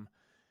with them,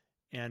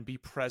 and be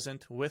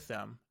present with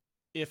them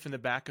if in the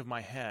back of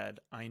my head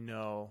I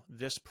know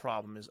this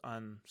problem is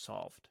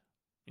unsolved.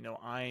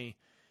 I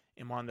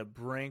am on the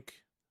brink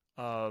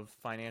of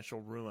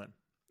financial ruin,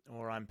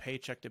 or I'm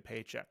paycheck to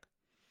paycheck.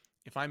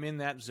 If I'm in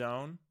that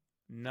zone,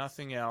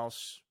 nothing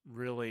else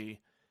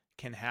really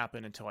can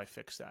happen until I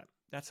fix that.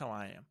 That's how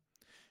I am.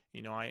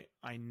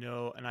 I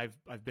know, and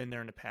I've been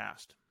there in the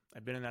past.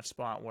 I've been in that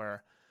spot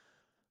where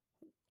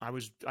I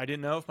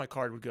didn't know if my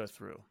card would go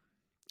through.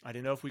 I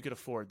didn't know if we could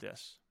afford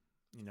this.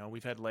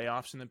 We've had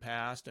layoffs in the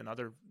past and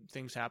other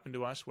things happened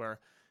to us where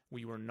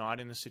we were not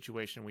in the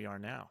situation we are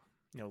now.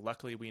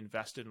 Luckily we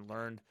invested and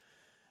learned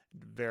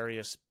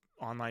various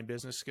online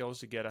business skills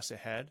to get us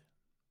ahead,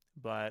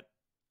 but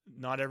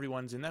not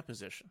everyone's in that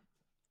position.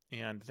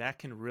 And that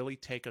can really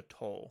take a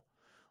toll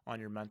on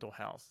your mental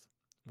health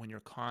when you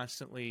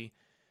constantly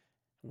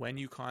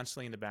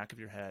in the back of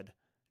your head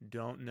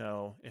don't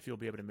know if you'll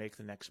be able to make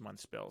the next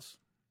month's bills.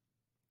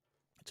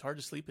 It's hard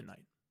to sleep at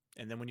night.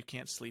 And then when you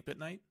can't sleep at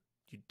night,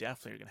 you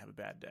definitely are going to have a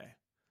bad day.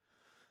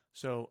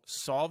 So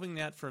solving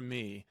that for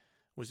me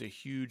was a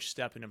huge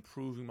step in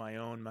improving my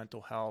own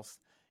mental health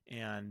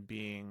and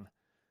being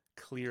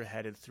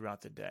clear-headed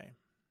throughout the day.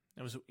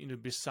 It was,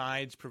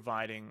 besides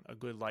providing a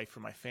good life for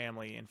my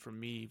family and for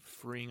me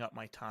freeing up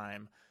my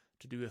time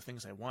to do the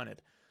things I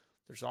wanted,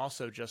 there's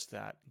also just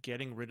that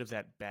getting rid of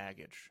that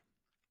baggage.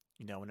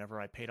 Whenever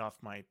I paid off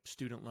my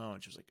student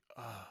loans, it was like,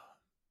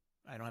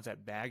 I don't have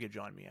that baggage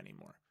on me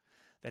anymore.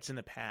 That's in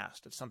the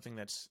past. It's something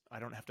I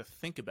don't have to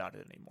think about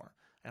it anymore.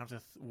 I don't have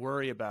to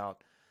worry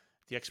about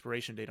the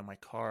expiration date on my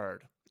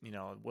card,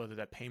 whether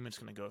that payment's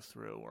going to go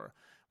through or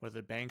whether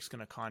the bank's going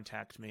to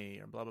contact me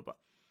or blah, blah, blah.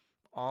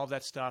 All of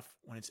that stuff,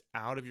 when it's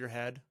out of your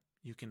head,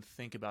 you can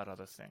think about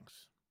other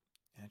things.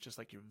 And it's just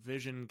like your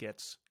vision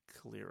gets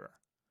clearer.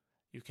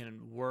 You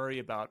can worry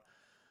about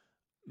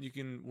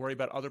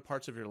other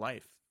parts of your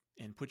life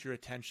and put your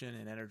attention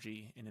and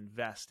energy and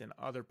invest in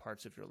other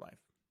parts of your life.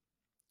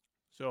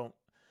 So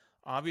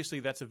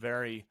obviously that's a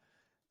very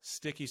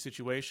sticky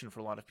situation for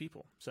a lot of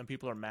people. Some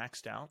people are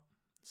maxed out.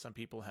 Some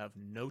people have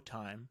no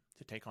time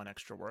to take on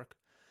extra work.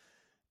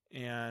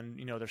 And,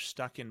 they're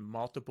stuck in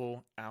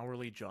multiple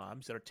hourly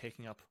jobs that are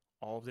taking up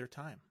all of their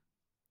time.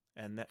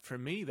 And that, for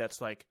me, that's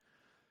like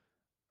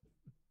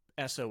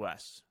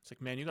SOS. It's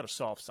like, man, you got to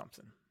solve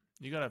something.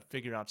 You got to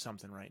figure out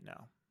something right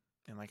now.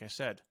 And like I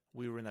said,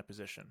 we were in that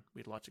position. We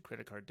had lots of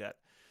credit card debt.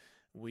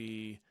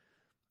 My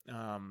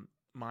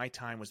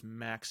time was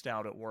maxed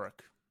out at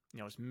work.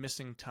 I was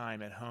missing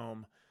time at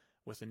home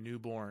with a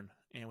newborn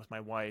and with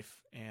my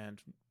wife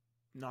and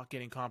not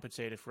getting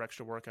compensated for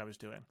extra work I was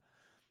doing.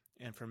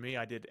 And for me,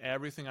 I did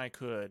everything I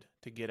could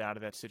to get out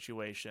of that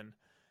situation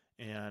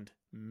and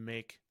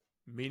make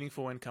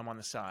meaningful income on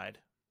the side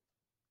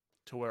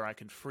to where I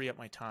could free up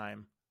my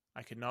time.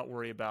 I could not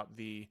worry about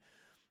the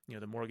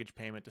mortgage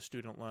payment, the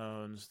student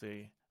loans,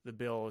 the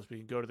bills. We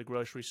could go to the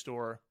grocery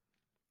store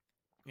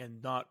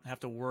and not have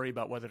to worry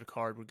about whether the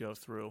card would go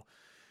through.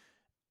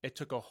 It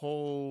took a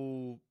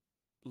whole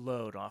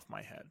load off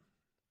my head.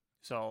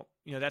 So,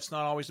 that's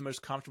not always the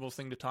most comfortable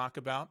thing to talk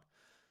about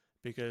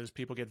because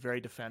people get very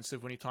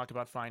defensive when you talk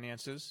about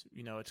finances.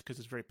 It's because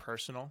it's very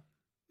personal.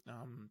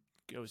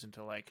 Goes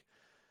into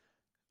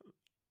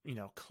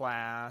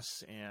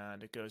class,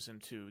 and it goes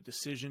into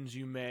decisions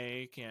you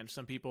make. And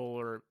some people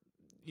are,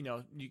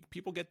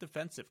 people get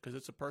defensive because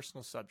it's a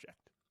personal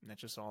subject. And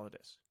that's just all it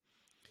is.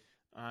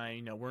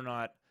 We're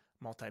not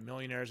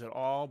multimillionaires at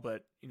all,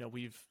 but,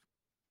 we've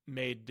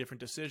made different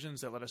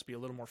decisions that let us be a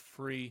little more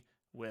free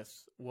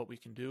with what we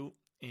can do.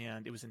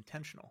 And it was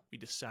intentional. We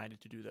decided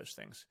to do those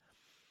things.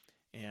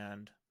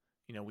 And,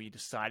 we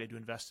decided to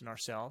invest in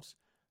ourselves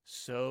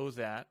so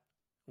that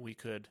we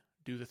could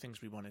do the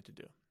things we wanted to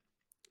do.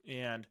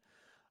 And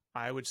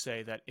I would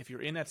say that if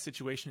you're in that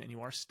situation and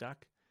you are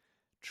stuck,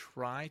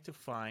 try to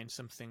find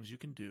some things you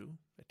can do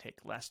that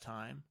take less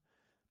time,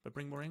 but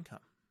bring more income.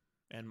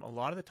 And a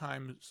lot of the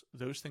times,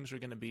 those things are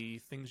going to be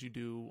things you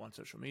do on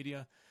social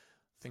media,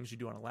 things you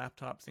do on a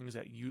laptop, things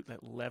that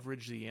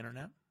leverage the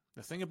internet.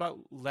 The thing about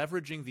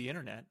leveraging the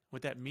internet,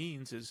 what that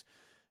means is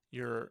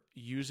you're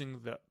using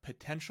the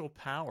potential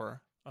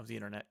power of the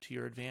internet to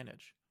your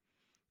advantage.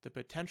 The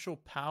potential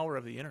power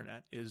of the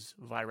internet is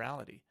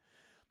virality,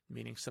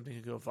 meaning something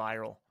can go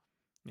viral.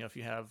 If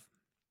you're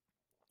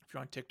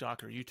on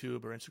TikTok or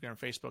YouTube or Instagram or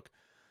Facebook,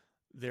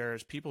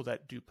 there's people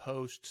that do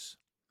posts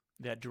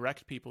that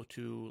direct people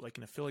to like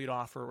an affiliate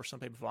offer or some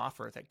type of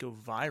offer that go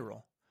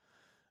viral,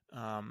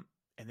 and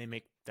they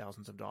make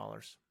thousands of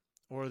dollars.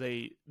 Or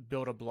they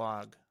build a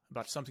blog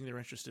about something they're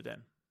interested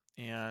in,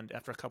 and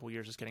after a couple of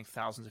years, it's getting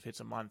thousands of hits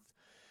a month,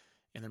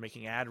 and they're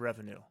making ad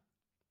revenue.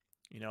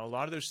 A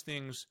lot of those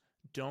things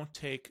don't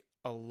take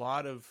a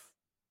lot of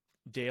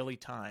daily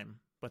time,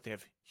 but they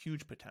have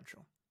huge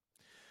potential.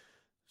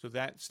 So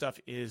that stuff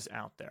is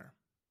out there.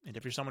 And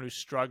if you're someone who's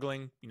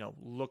struggling,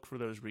 look for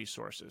those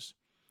resources.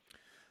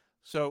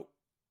 So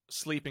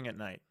sleeping at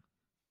night.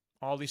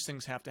 All these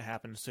things have to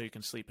happen so you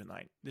can sleep at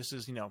night. This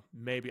is,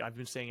 maybe I've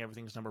been saying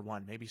everything's number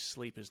one. Maybe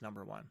sleep is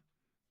number one.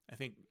 I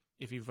think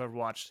if you've ever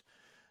watched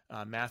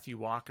Matthew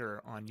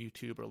Walker on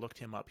YouTube or looked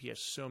him up, he has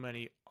so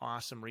many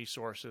awesome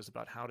resources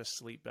about how to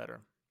sleep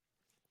better.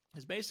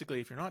 Because basically,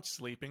 if you're not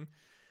sleeping,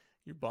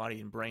 your body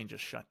and brain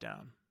just shut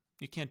down.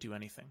 You can't do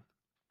anything.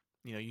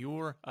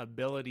 Your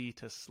ability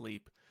to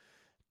sleep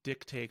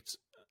dictates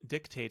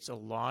a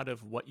lot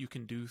of what you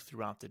can do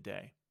throughout the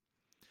day.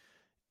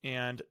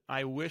 And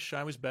I wish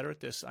I was better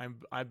at this.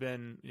 I've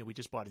been, we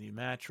just bought a new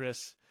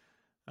mattress.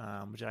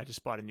 which I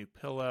just bought a new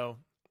pillow.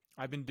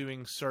 I've been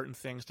doing certain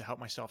things to help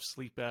myself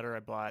sleep better. I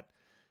bought,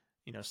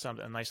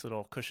 a nice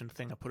little cushion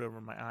thing I put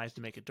over my eyes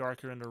to make it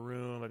darker in the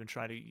room. I've been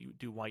trying to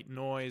do white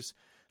noise,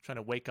 trying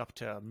to wake up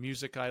to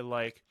music I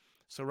like.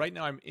 So right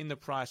now I'm in the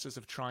process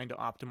of trying to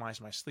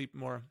optimize my sleep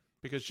more,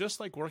 because just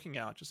like working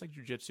out, just like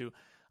jiu-jitsu,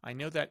 I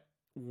know that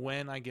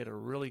when I get a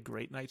really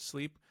great night's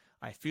sleep,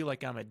 I feel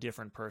like I'm a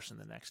different person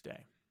the next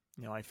day.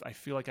 I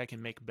feel like I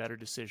can make better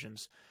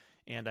decisions,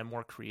 and I'm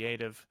more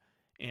creative,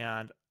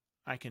 and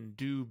I can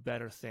do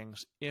better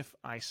things if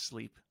I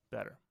sleep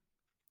better.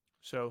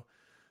 So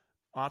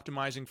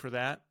optimizing for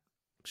that,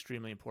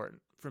 extremely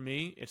important. For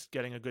me, it's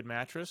getting a good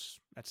mattress.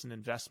 That's an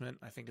investment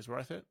I think is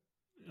worth it.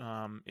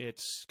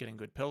 It's getting a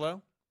good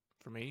pillow.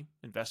 For me,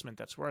 investment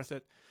that's worth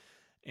it.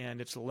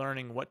 And it's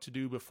learning what to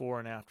do before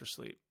and after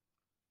sleep.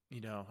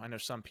 I know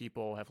some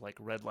people have like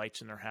red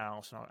lights in their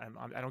house. And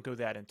I don't go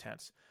that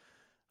intense.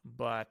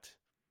 But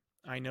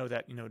I know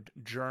that,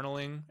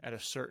 journaling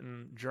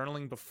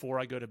before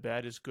I go to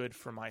bed is good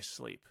for my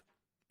sleep,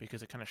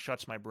 because it kind of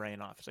shuts my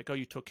brain off. It's like, oh,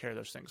 you took care of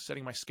those things.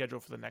 Setting my schedule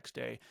for the next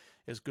day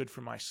is good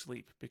for my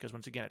sleep, because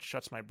once again, it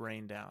shuts my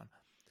brain down.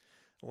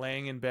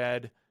 Laying in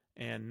bed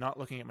and not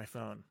looking at my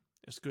phone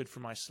is good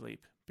for my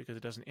sleep, because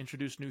it doesn't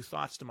introduce new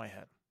thoughts to my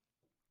head.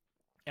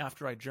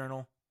 After I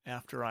journal,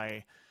 after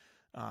I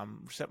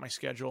set my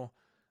schedule,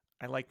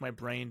 I like my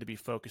brain to be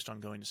focused on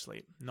going to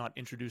sleep, not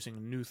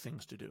introducing new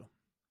things to do.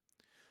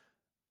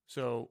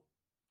 So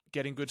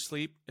getting good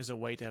sleep is a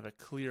way to have a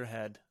clear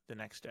head the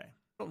next day.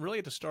 Really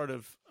at the start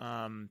of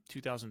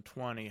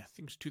 2020, I think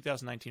it was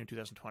 2019 or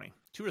 2020,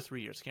 2 or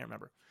 3 years, I can't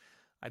remember.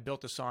 I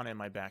built a sauna in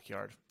my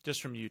backyard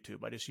just from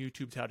YouTube. I just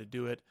YouTubed how to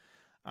do it.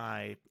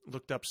 I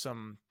looked up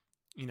some,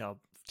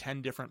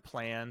 10 different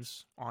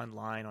plans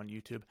online on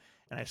YouTube,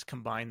 and I just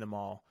combined them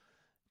all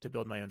to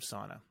build my own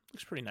sauna.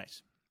 Looks pretty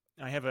nice.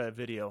 I have a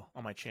video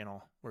on my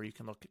channel where you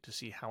can look to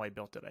see how I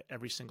built it.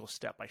 Every single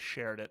step, I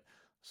shared it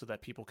so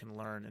that people can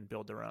learn and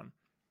build their own.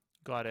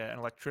 Got an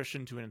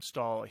electrician to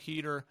install a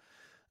heater.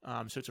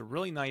 So it's a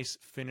really nice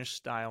finished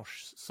style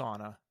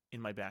sauna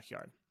in my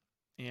backyard.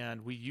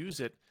 And we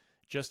use it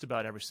just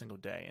about every single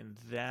day. And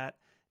that,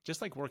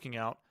 just like working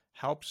out,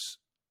 helps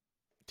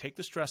take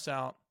the stress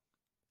out,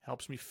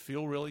 helps me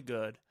feel really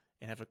good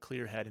and have a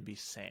clear head and be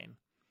sane.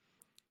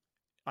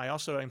 I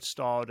also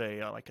installed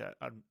an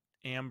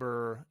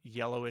amber,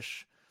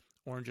 yellowish,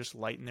 orangish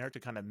light in there to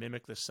kind of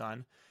mimic the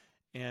sun.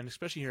 And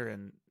especially here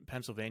in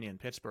Pennsylvania and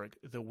Pittsburgh,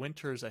 the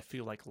winters I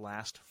feel like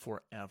last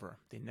forever.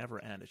 They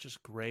never end. It's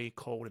just gray,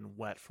 cold, and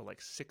wet for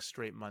like 6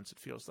 straight months, it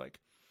feels like.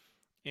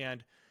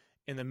 And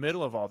in the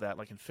middle of all that,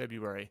 like in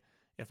February,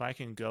 if I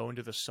can go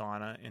into the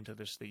sauna, into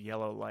the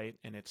yellow light,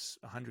 and it's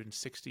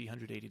 160,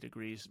 180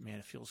 degrees, man,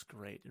 it feels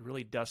great. It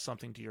really does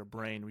something to your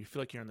brain. You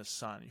feel like you're in the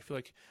sun. You feel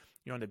like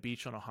you're on the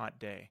beach on a hot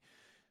day.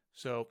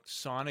 So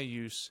sauna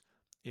use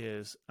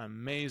is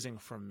amazing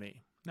for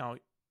me. Now,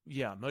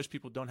 yeah, most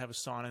people don't have a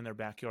sauna in their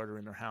backyard or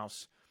in their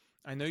house.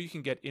 I know you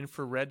can get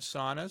infrared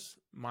saunas.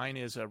 Mine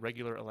is a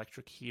regular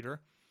electric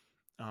heater.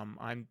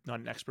 I'm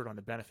not an expert on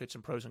the benefits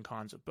and pros and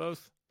cons of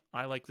both.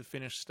 I like the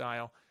finished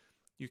style.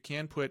 You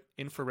can put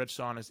infrared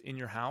saunas in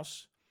your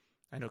house.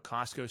 I know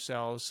Costco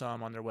sells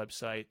some on their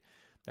website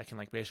that can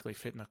basically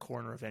fit in the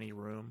corner of any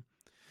room.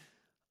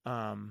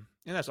 And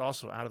that's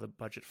also out of the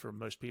budget for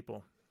most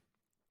people.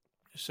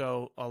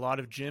 So a lot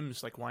of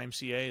gyms, like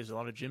YMCA's, a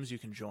lot of gyms you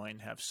can join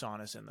have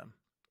saunas in them.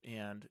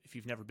 And if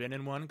you've never been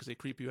in one because they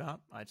creep you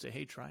out, I'd say,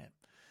 hey, try it.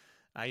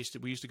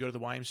 We used to go to the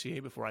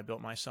YMCA before I built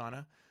my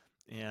sauna.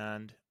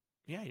 And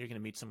yeah, you're going to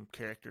meet some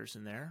characters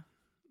in there.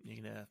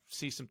 You're going to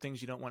see some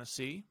things you don't want to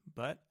see,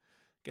 but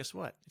guess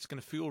what? It's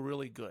going to feel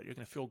really good. You're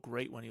going to feel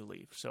great when you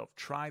leave. So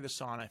try the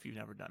sauna if you've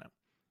never done it.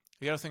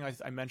 The other thing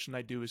I mentioned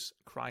I do is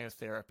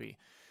cryotherapy.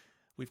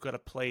 We've got a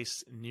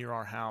place near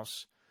our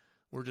house.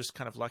 We're just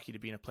kind of lucky to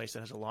be in a place that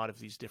has a lot of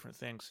these different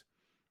things.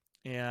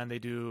 And they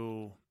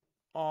do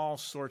all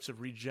sorts of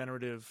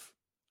regenerative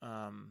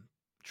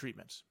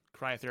treatments.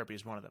 Cryotherapy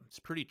is one of them. It's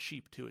pretty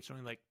cheap too. It's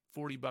only like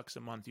 $40 a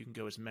month. You can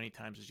go as many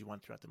times as you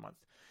want throughout the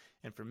month.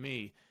 And for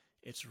me,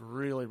 it's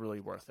really, really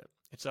worth it.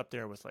 It's up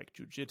there with like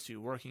jiu-jitsu,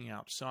 working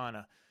out,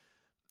 sauna.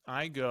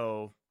 I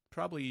go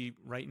probably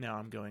right now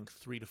I'm going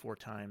 3 to 4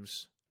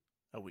 times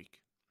a week.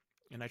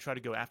 And I try to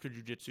go after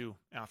jiu-jitsu,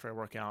 after I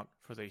work out,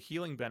 for the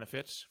healing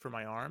benefits for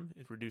my arm.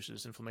 It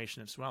reduces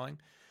inflammation and swelling.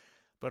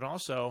 But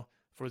also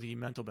for the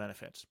mental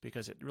benefits,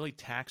 because it really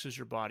taxes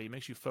your body. It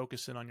makes you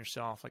focus in on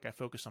yourself. Like I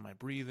focus on my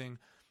breathing.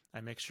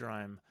 I make sure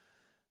I'm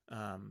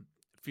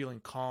feeling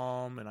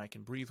calm and I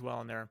can breathe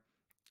well in there.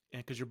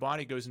 And because your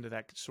body goes into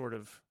that sort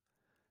of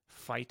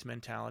fight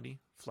mentality,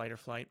 flight or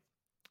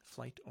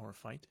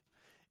fight,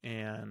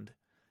 and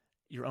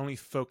you're only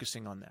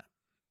focusing on that.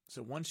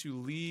 So once you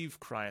leave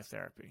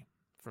cryotherapy,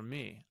 for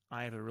me,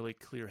 I have a really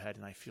clear head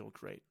and I feel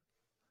great.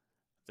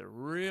 The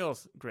real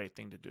great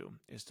thing to do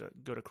is to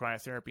go to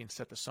cryotherapy and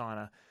set the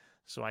sauna.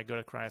 So I go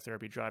to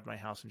cryotherapy, drive to my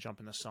house, and jump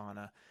in the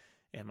sauna,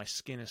 and my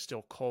skin is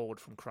still cold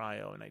from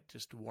cryo, and it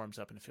just warms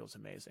up and it feels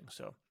amazing.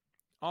 So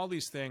all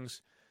these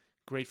things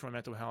great for my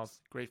mental health,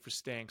 great for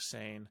staying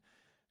sane,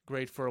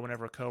 great for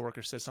whenever a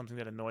coworker says something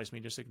that annoys me,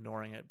 just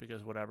ignoring it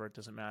because whatever, it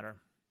doesn't matter.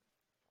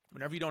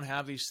 Whenever you don't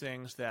have these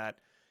things that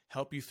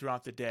help you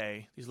throughout the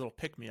day, these little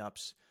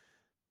pick-me-ups,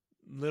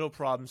 little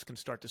problems can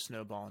start to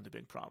snowball into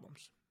big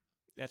problems.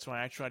 That's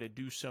why I try to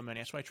do so many.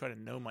 That's why I try to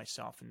know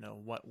myself and know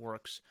what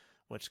works,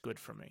 what's good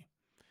for me.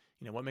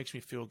 What makes me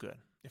feel good.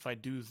 If I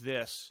do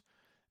this,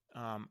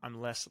 I'm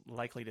less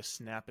likely to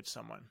snap at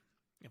someone.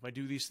 If I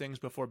do these things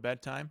before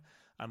bedtime,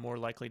 I'm more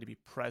likely to be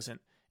present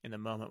in the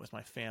moment with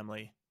my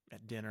family,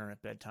 at dinner,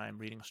 at bedtime,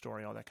 reading a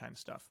story, all that kind of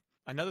stuff.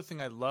 Another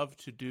thing I love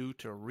to do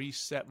to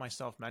reset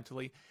myself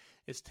mentally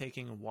is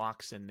taking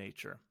walks in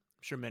nature.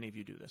 I'm sure many of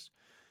you do this.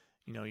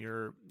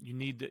 You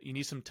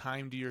need some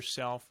time to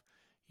yourself.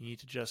 You need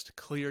to just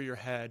clear your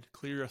head,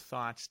 clear your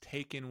thoughts,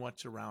 take in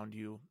what's around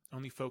you,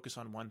 only focus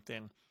on one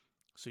thing.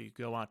 So you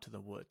go out to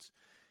the woods.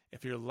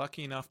 If you're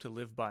lucky enough to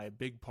live by a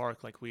big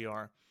park like we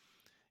are,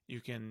 you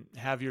can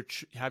have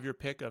your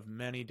pick of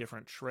many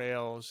different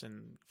trails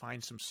and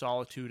find some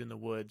solitude in the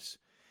woods.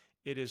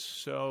 It is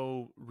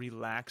so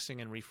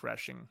relaxing and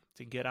refreshing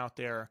to get out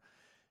there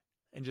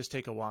and just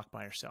take a walk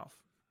by yourself.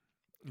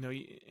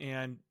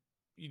 And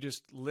you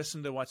just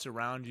listen to what's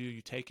around you,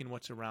 you take in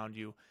what's around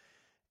you,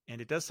 and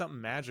it does something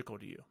magical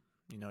to you.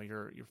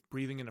 You're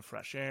breathing in the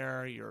fresh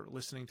air, you're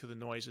listening to the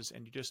noises,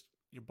 and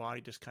your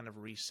body just kind of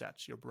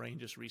resets, your brain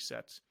just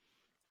resets,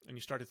 and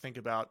you start to think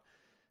about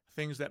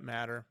things that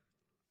matter.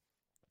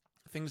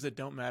 Things that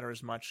don't matter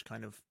as much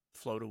kind of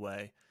float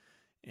away,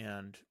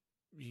 and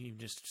you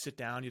just sit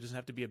down. It doesn't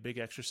have to be a big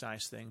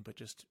exercise thing, but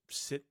just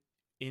sit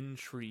in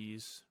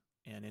trees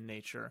and in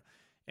nature,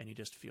 and you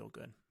just feel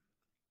good.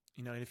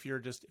 And if you're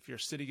a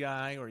city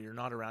guy or you're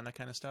not around that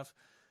kind of stuff,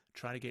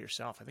 try to get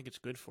yourself. I think it's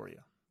good for you.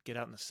 Get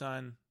out in the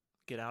sun,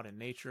 get out in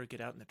nature,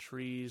 get out in the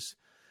trees,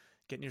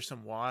 get near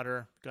some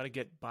water. Got to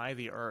get by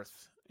the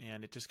earth,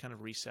 and it just kind of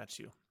resets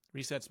you.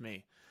 Resets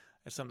me.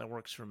 That's something that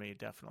works for me,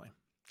 definitely.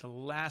 The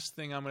last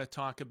thing I'm going to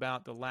talk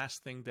about, the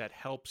last thing that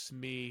helps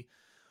me,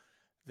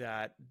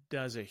 that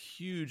does a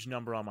huge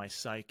number on my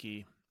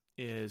psyche,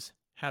 is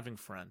having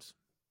friends.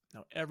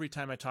 Now, every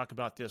time I talk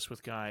about this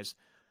with guys,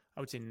 I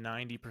would say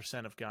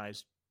 90% of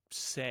guys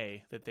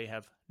say that they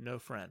have no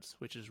friends,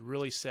 which is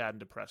really sad and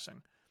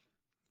depressing,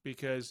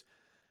 because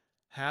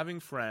having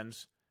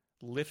friends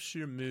lifts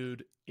your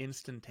mood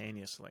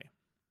instantaneously.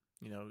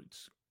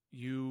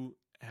 You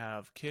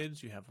have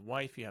kids, you have a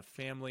wife, you have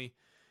family,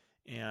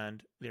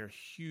 and they're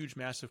a huge,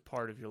 massive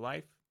part of your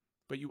life,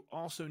 but you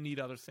also need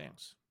other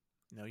things.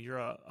 If you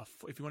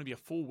want to be a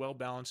full,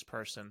 well-balanced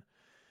person,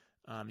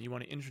 you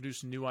want to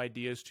introduce new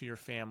ideas to your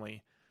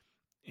family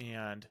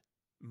and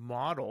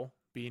model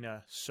being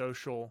a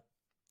social,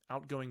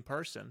 outgoing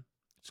person.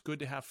 It's good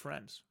to have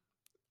friends.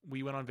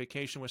 We went on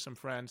vacation with some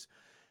friends,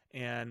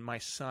 and my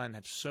son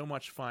had so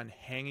much fun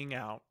hanging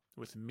out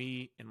with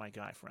me and my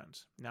guy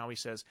friends. Now he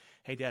says,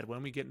 "Hey, Dad, when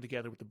are we getting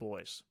together with the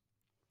boys?"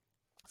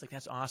 It's like,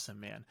 that's awesome,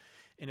 man.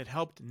 And it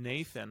helped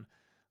Nathan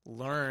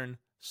learn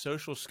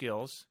social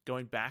skills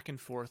going back and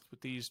forth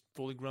with these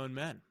fully grown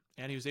men.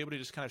 And he was able to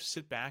just kind of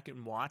sit back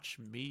and watch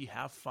me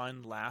have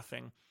fun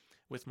laughing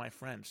with my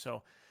friends.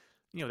 So,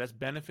 that's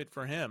benefit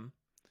for him.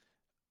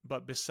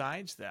 But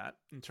besides that,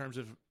 in terms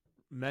of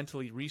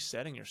mentally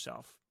resetting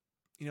yourself,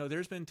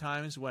 there's been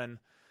times when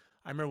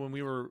I remember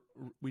when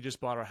we just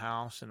bought our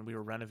house and we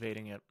were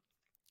renovating it,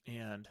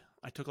 and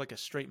I took like a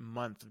straight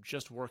month of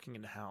just working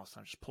in the house.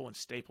 I'm just pulling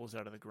staples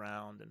out of the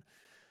ground and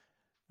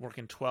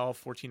working 12,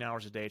 14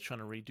 hours a day trying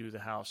to redo the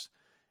house.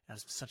 I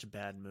was in such a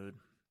bad mood.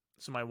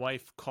 So my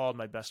wife called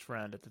my best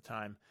friend at the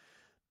time,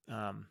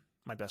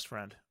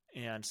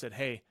 and said,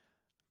 "Hey,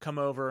 come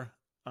over.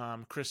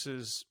 Chris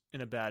is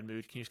in a bad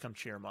mood. Can you just come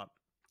cheer him up?"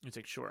 He's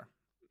like, "Sure."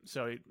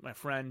 So my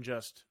friend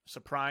just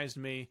surprised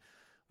me.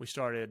 We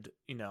started,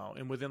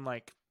 and within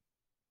like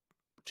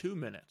 2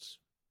 minutes,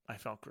 I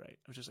felt great.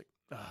 I was just like,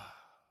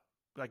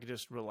 I could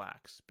just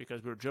relax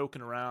because we were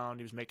joking around.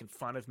 He was making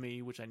fun of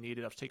me, which I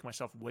needed. I was taking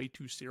myself way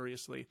too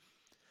seriously.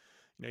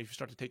 If you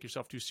start to take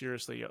yourself too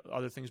seriously,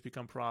 other things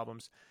become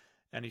problems.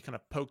 And he kind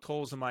of poked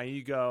holes in my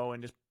ego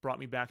and just brought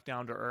me back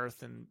down to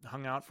earth and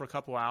hung out for a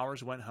couple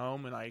hours, went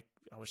home, and I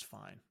was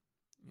fine.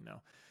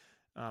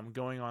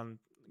 Going on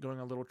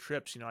little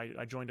trips.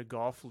 I joined a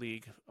golf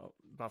league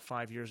about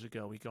 5 years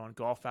ago. We go on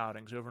golf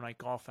outings, overnight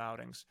golf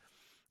outings.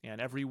 And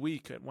every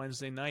week at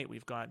Wednesday night,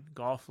 we've got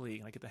golf league.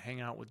 And I get to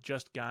hang out with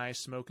just guys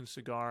smoking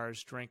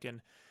cigars,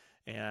 drinking,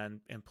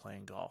 and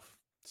playing golf.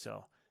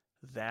 So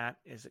that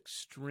is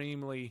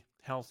extremely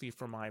healthy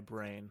for my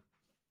brain.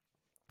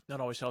 Not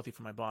always healthy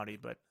for my body,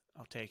 but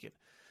I'll take it.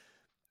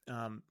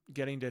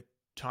 Getting to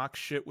talk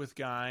shit with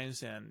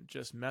guys and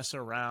just mess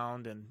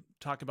around and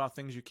talk about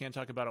things you can't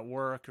talk about at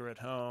work or at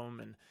home,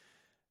 and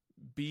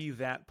be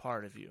that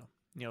part of you.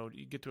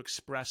 You get to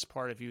express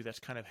part of you that's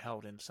kind of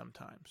held in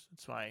sometimes.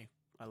 That's why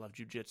I love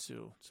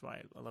jiu-jitsu. That's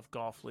why I love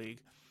golf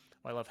league.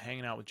 Why I love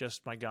hanging out with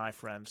just my guy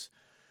friends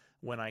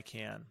when I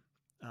can.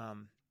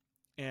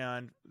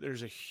 And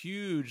there's a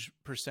huge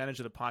percentage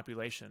of the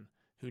population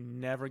who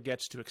never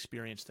gets to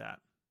experience that.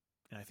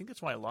 And I think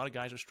that's why a lot of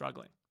guys are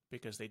struggling,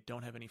 because they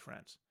don't have any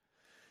friends.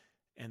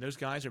 And those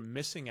guys are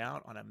missing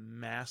out on a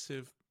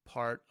massive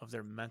part of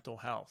their mental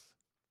health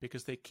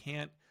because they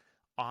can't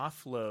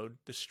offload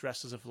the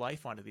stresses of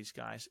life onto these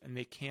guys, and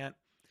they can't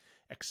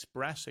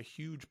express a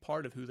huge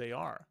part of who they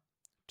are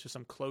to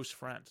some close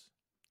friends.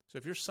 So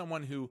if you're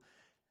someone who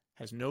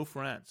has no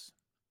friends,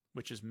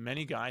 which is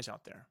many guys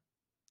out there,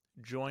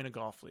 join a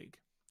golf league,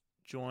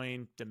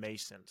 join the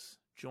Masons,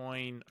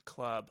 join a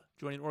club,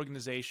 join an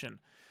organization,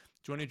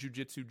 join a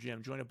jiu-jitsu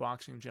gym, join a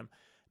boxing gym.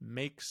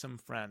 Make some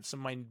friends. Some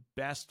of my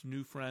best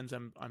new friends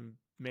I'm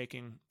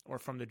making are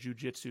from the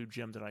jiu-jitsu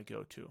gym that I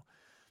go to.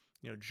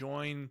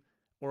 Join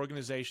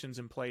organizations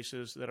and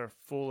places that are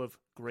full of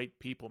great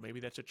people. Maybe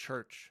that's a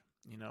church,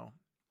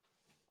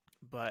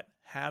 But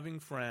having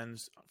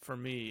friends, for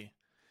me,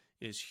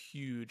 is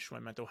huge for my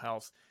mental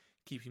health,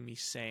 keeping me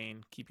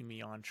sane, keeping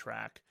me on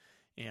track,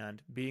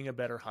 and being a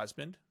better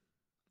husband,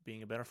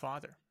 being a better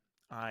father.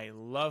 I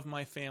love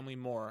my family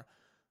more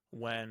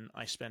when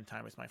I spend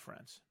time with my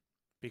friends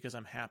because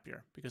I'm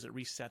happier, because it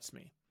resets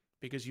me,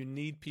 because you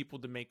need people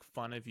to make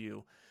fun of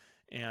you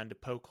and to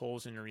poke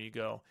holes in your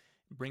ego,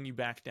 bring you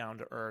back down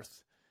to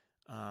earth,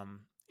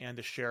 and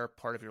to share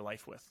part of your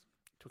life with,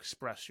 to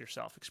express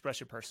yourself, express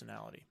your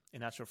personality.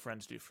 And that's what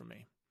friends do for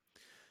me.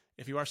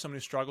 If you are someone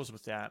who struggles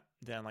with that,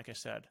 then like I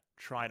said,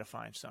 try to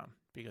find some,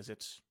 because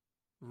it's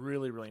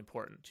really, really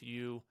important to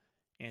you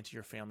and to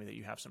your family that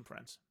you have some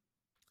friends.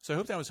 So I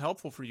hope that was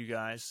helpful for you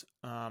guys.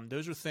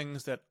 Those are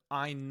things that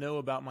I know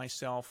about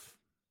myself.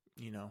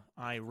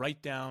 I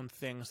write down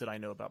things that I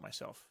know about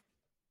myself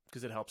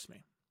because it helps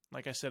me.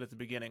 Like I said at the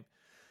beginning,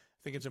 I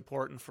think it's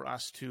important for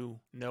us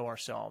to know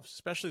ourselves,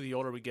 especially the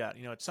older we get.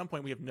 At some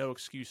point we have no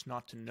excuse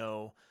not to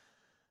know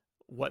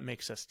what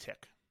makes us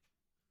tick.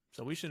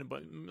 So we shouldn't,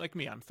 but like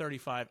me, I'm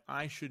 35.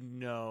 I should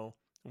know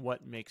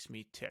what makes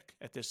me tick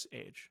at this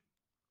age.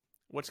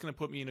 What's going to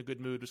put me in a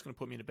good mood? What's going to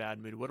put me in a bad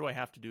mood? What do I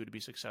have to do to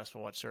be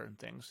successful at certain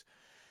things?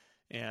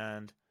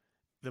 And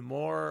the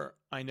more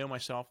I know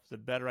myself, the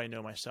better I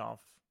know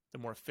myself, the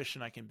more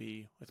efficient I can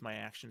be with my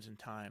actions and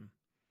time,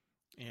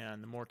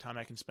 and the more time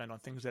I can spend on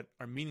things that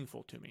are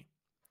meaningful to me.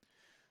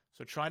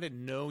 So try to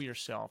know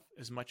yourself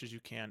as much as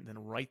you can,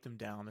 then write them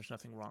down. There's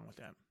nothing wrong with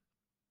that.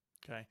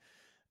 Okay?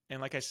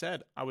 And like I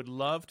said, I would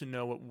love to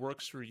know what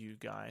works for you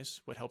guys,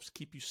 what helps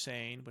keep you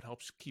sane, what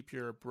helps keep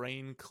your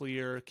brain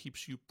clear,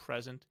 keeps you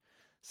present.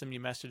 Send me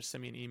a message,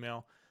 send me an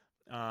email,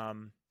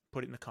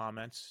 put it in the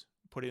comments,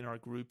 put it in our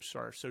groups,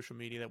 our social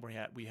media that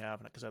we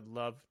have, because I'd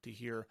love to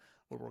hear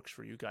what works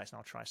for you guys, and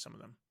I'll try some of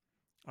them.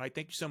 All right,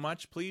 thank you so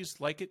much. Please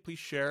like it, please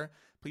share,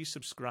 please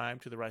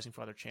subscribe to the Rising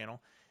Father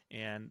channel,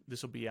 and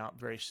this will be out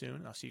very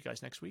soon. I'll see you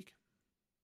guys next week.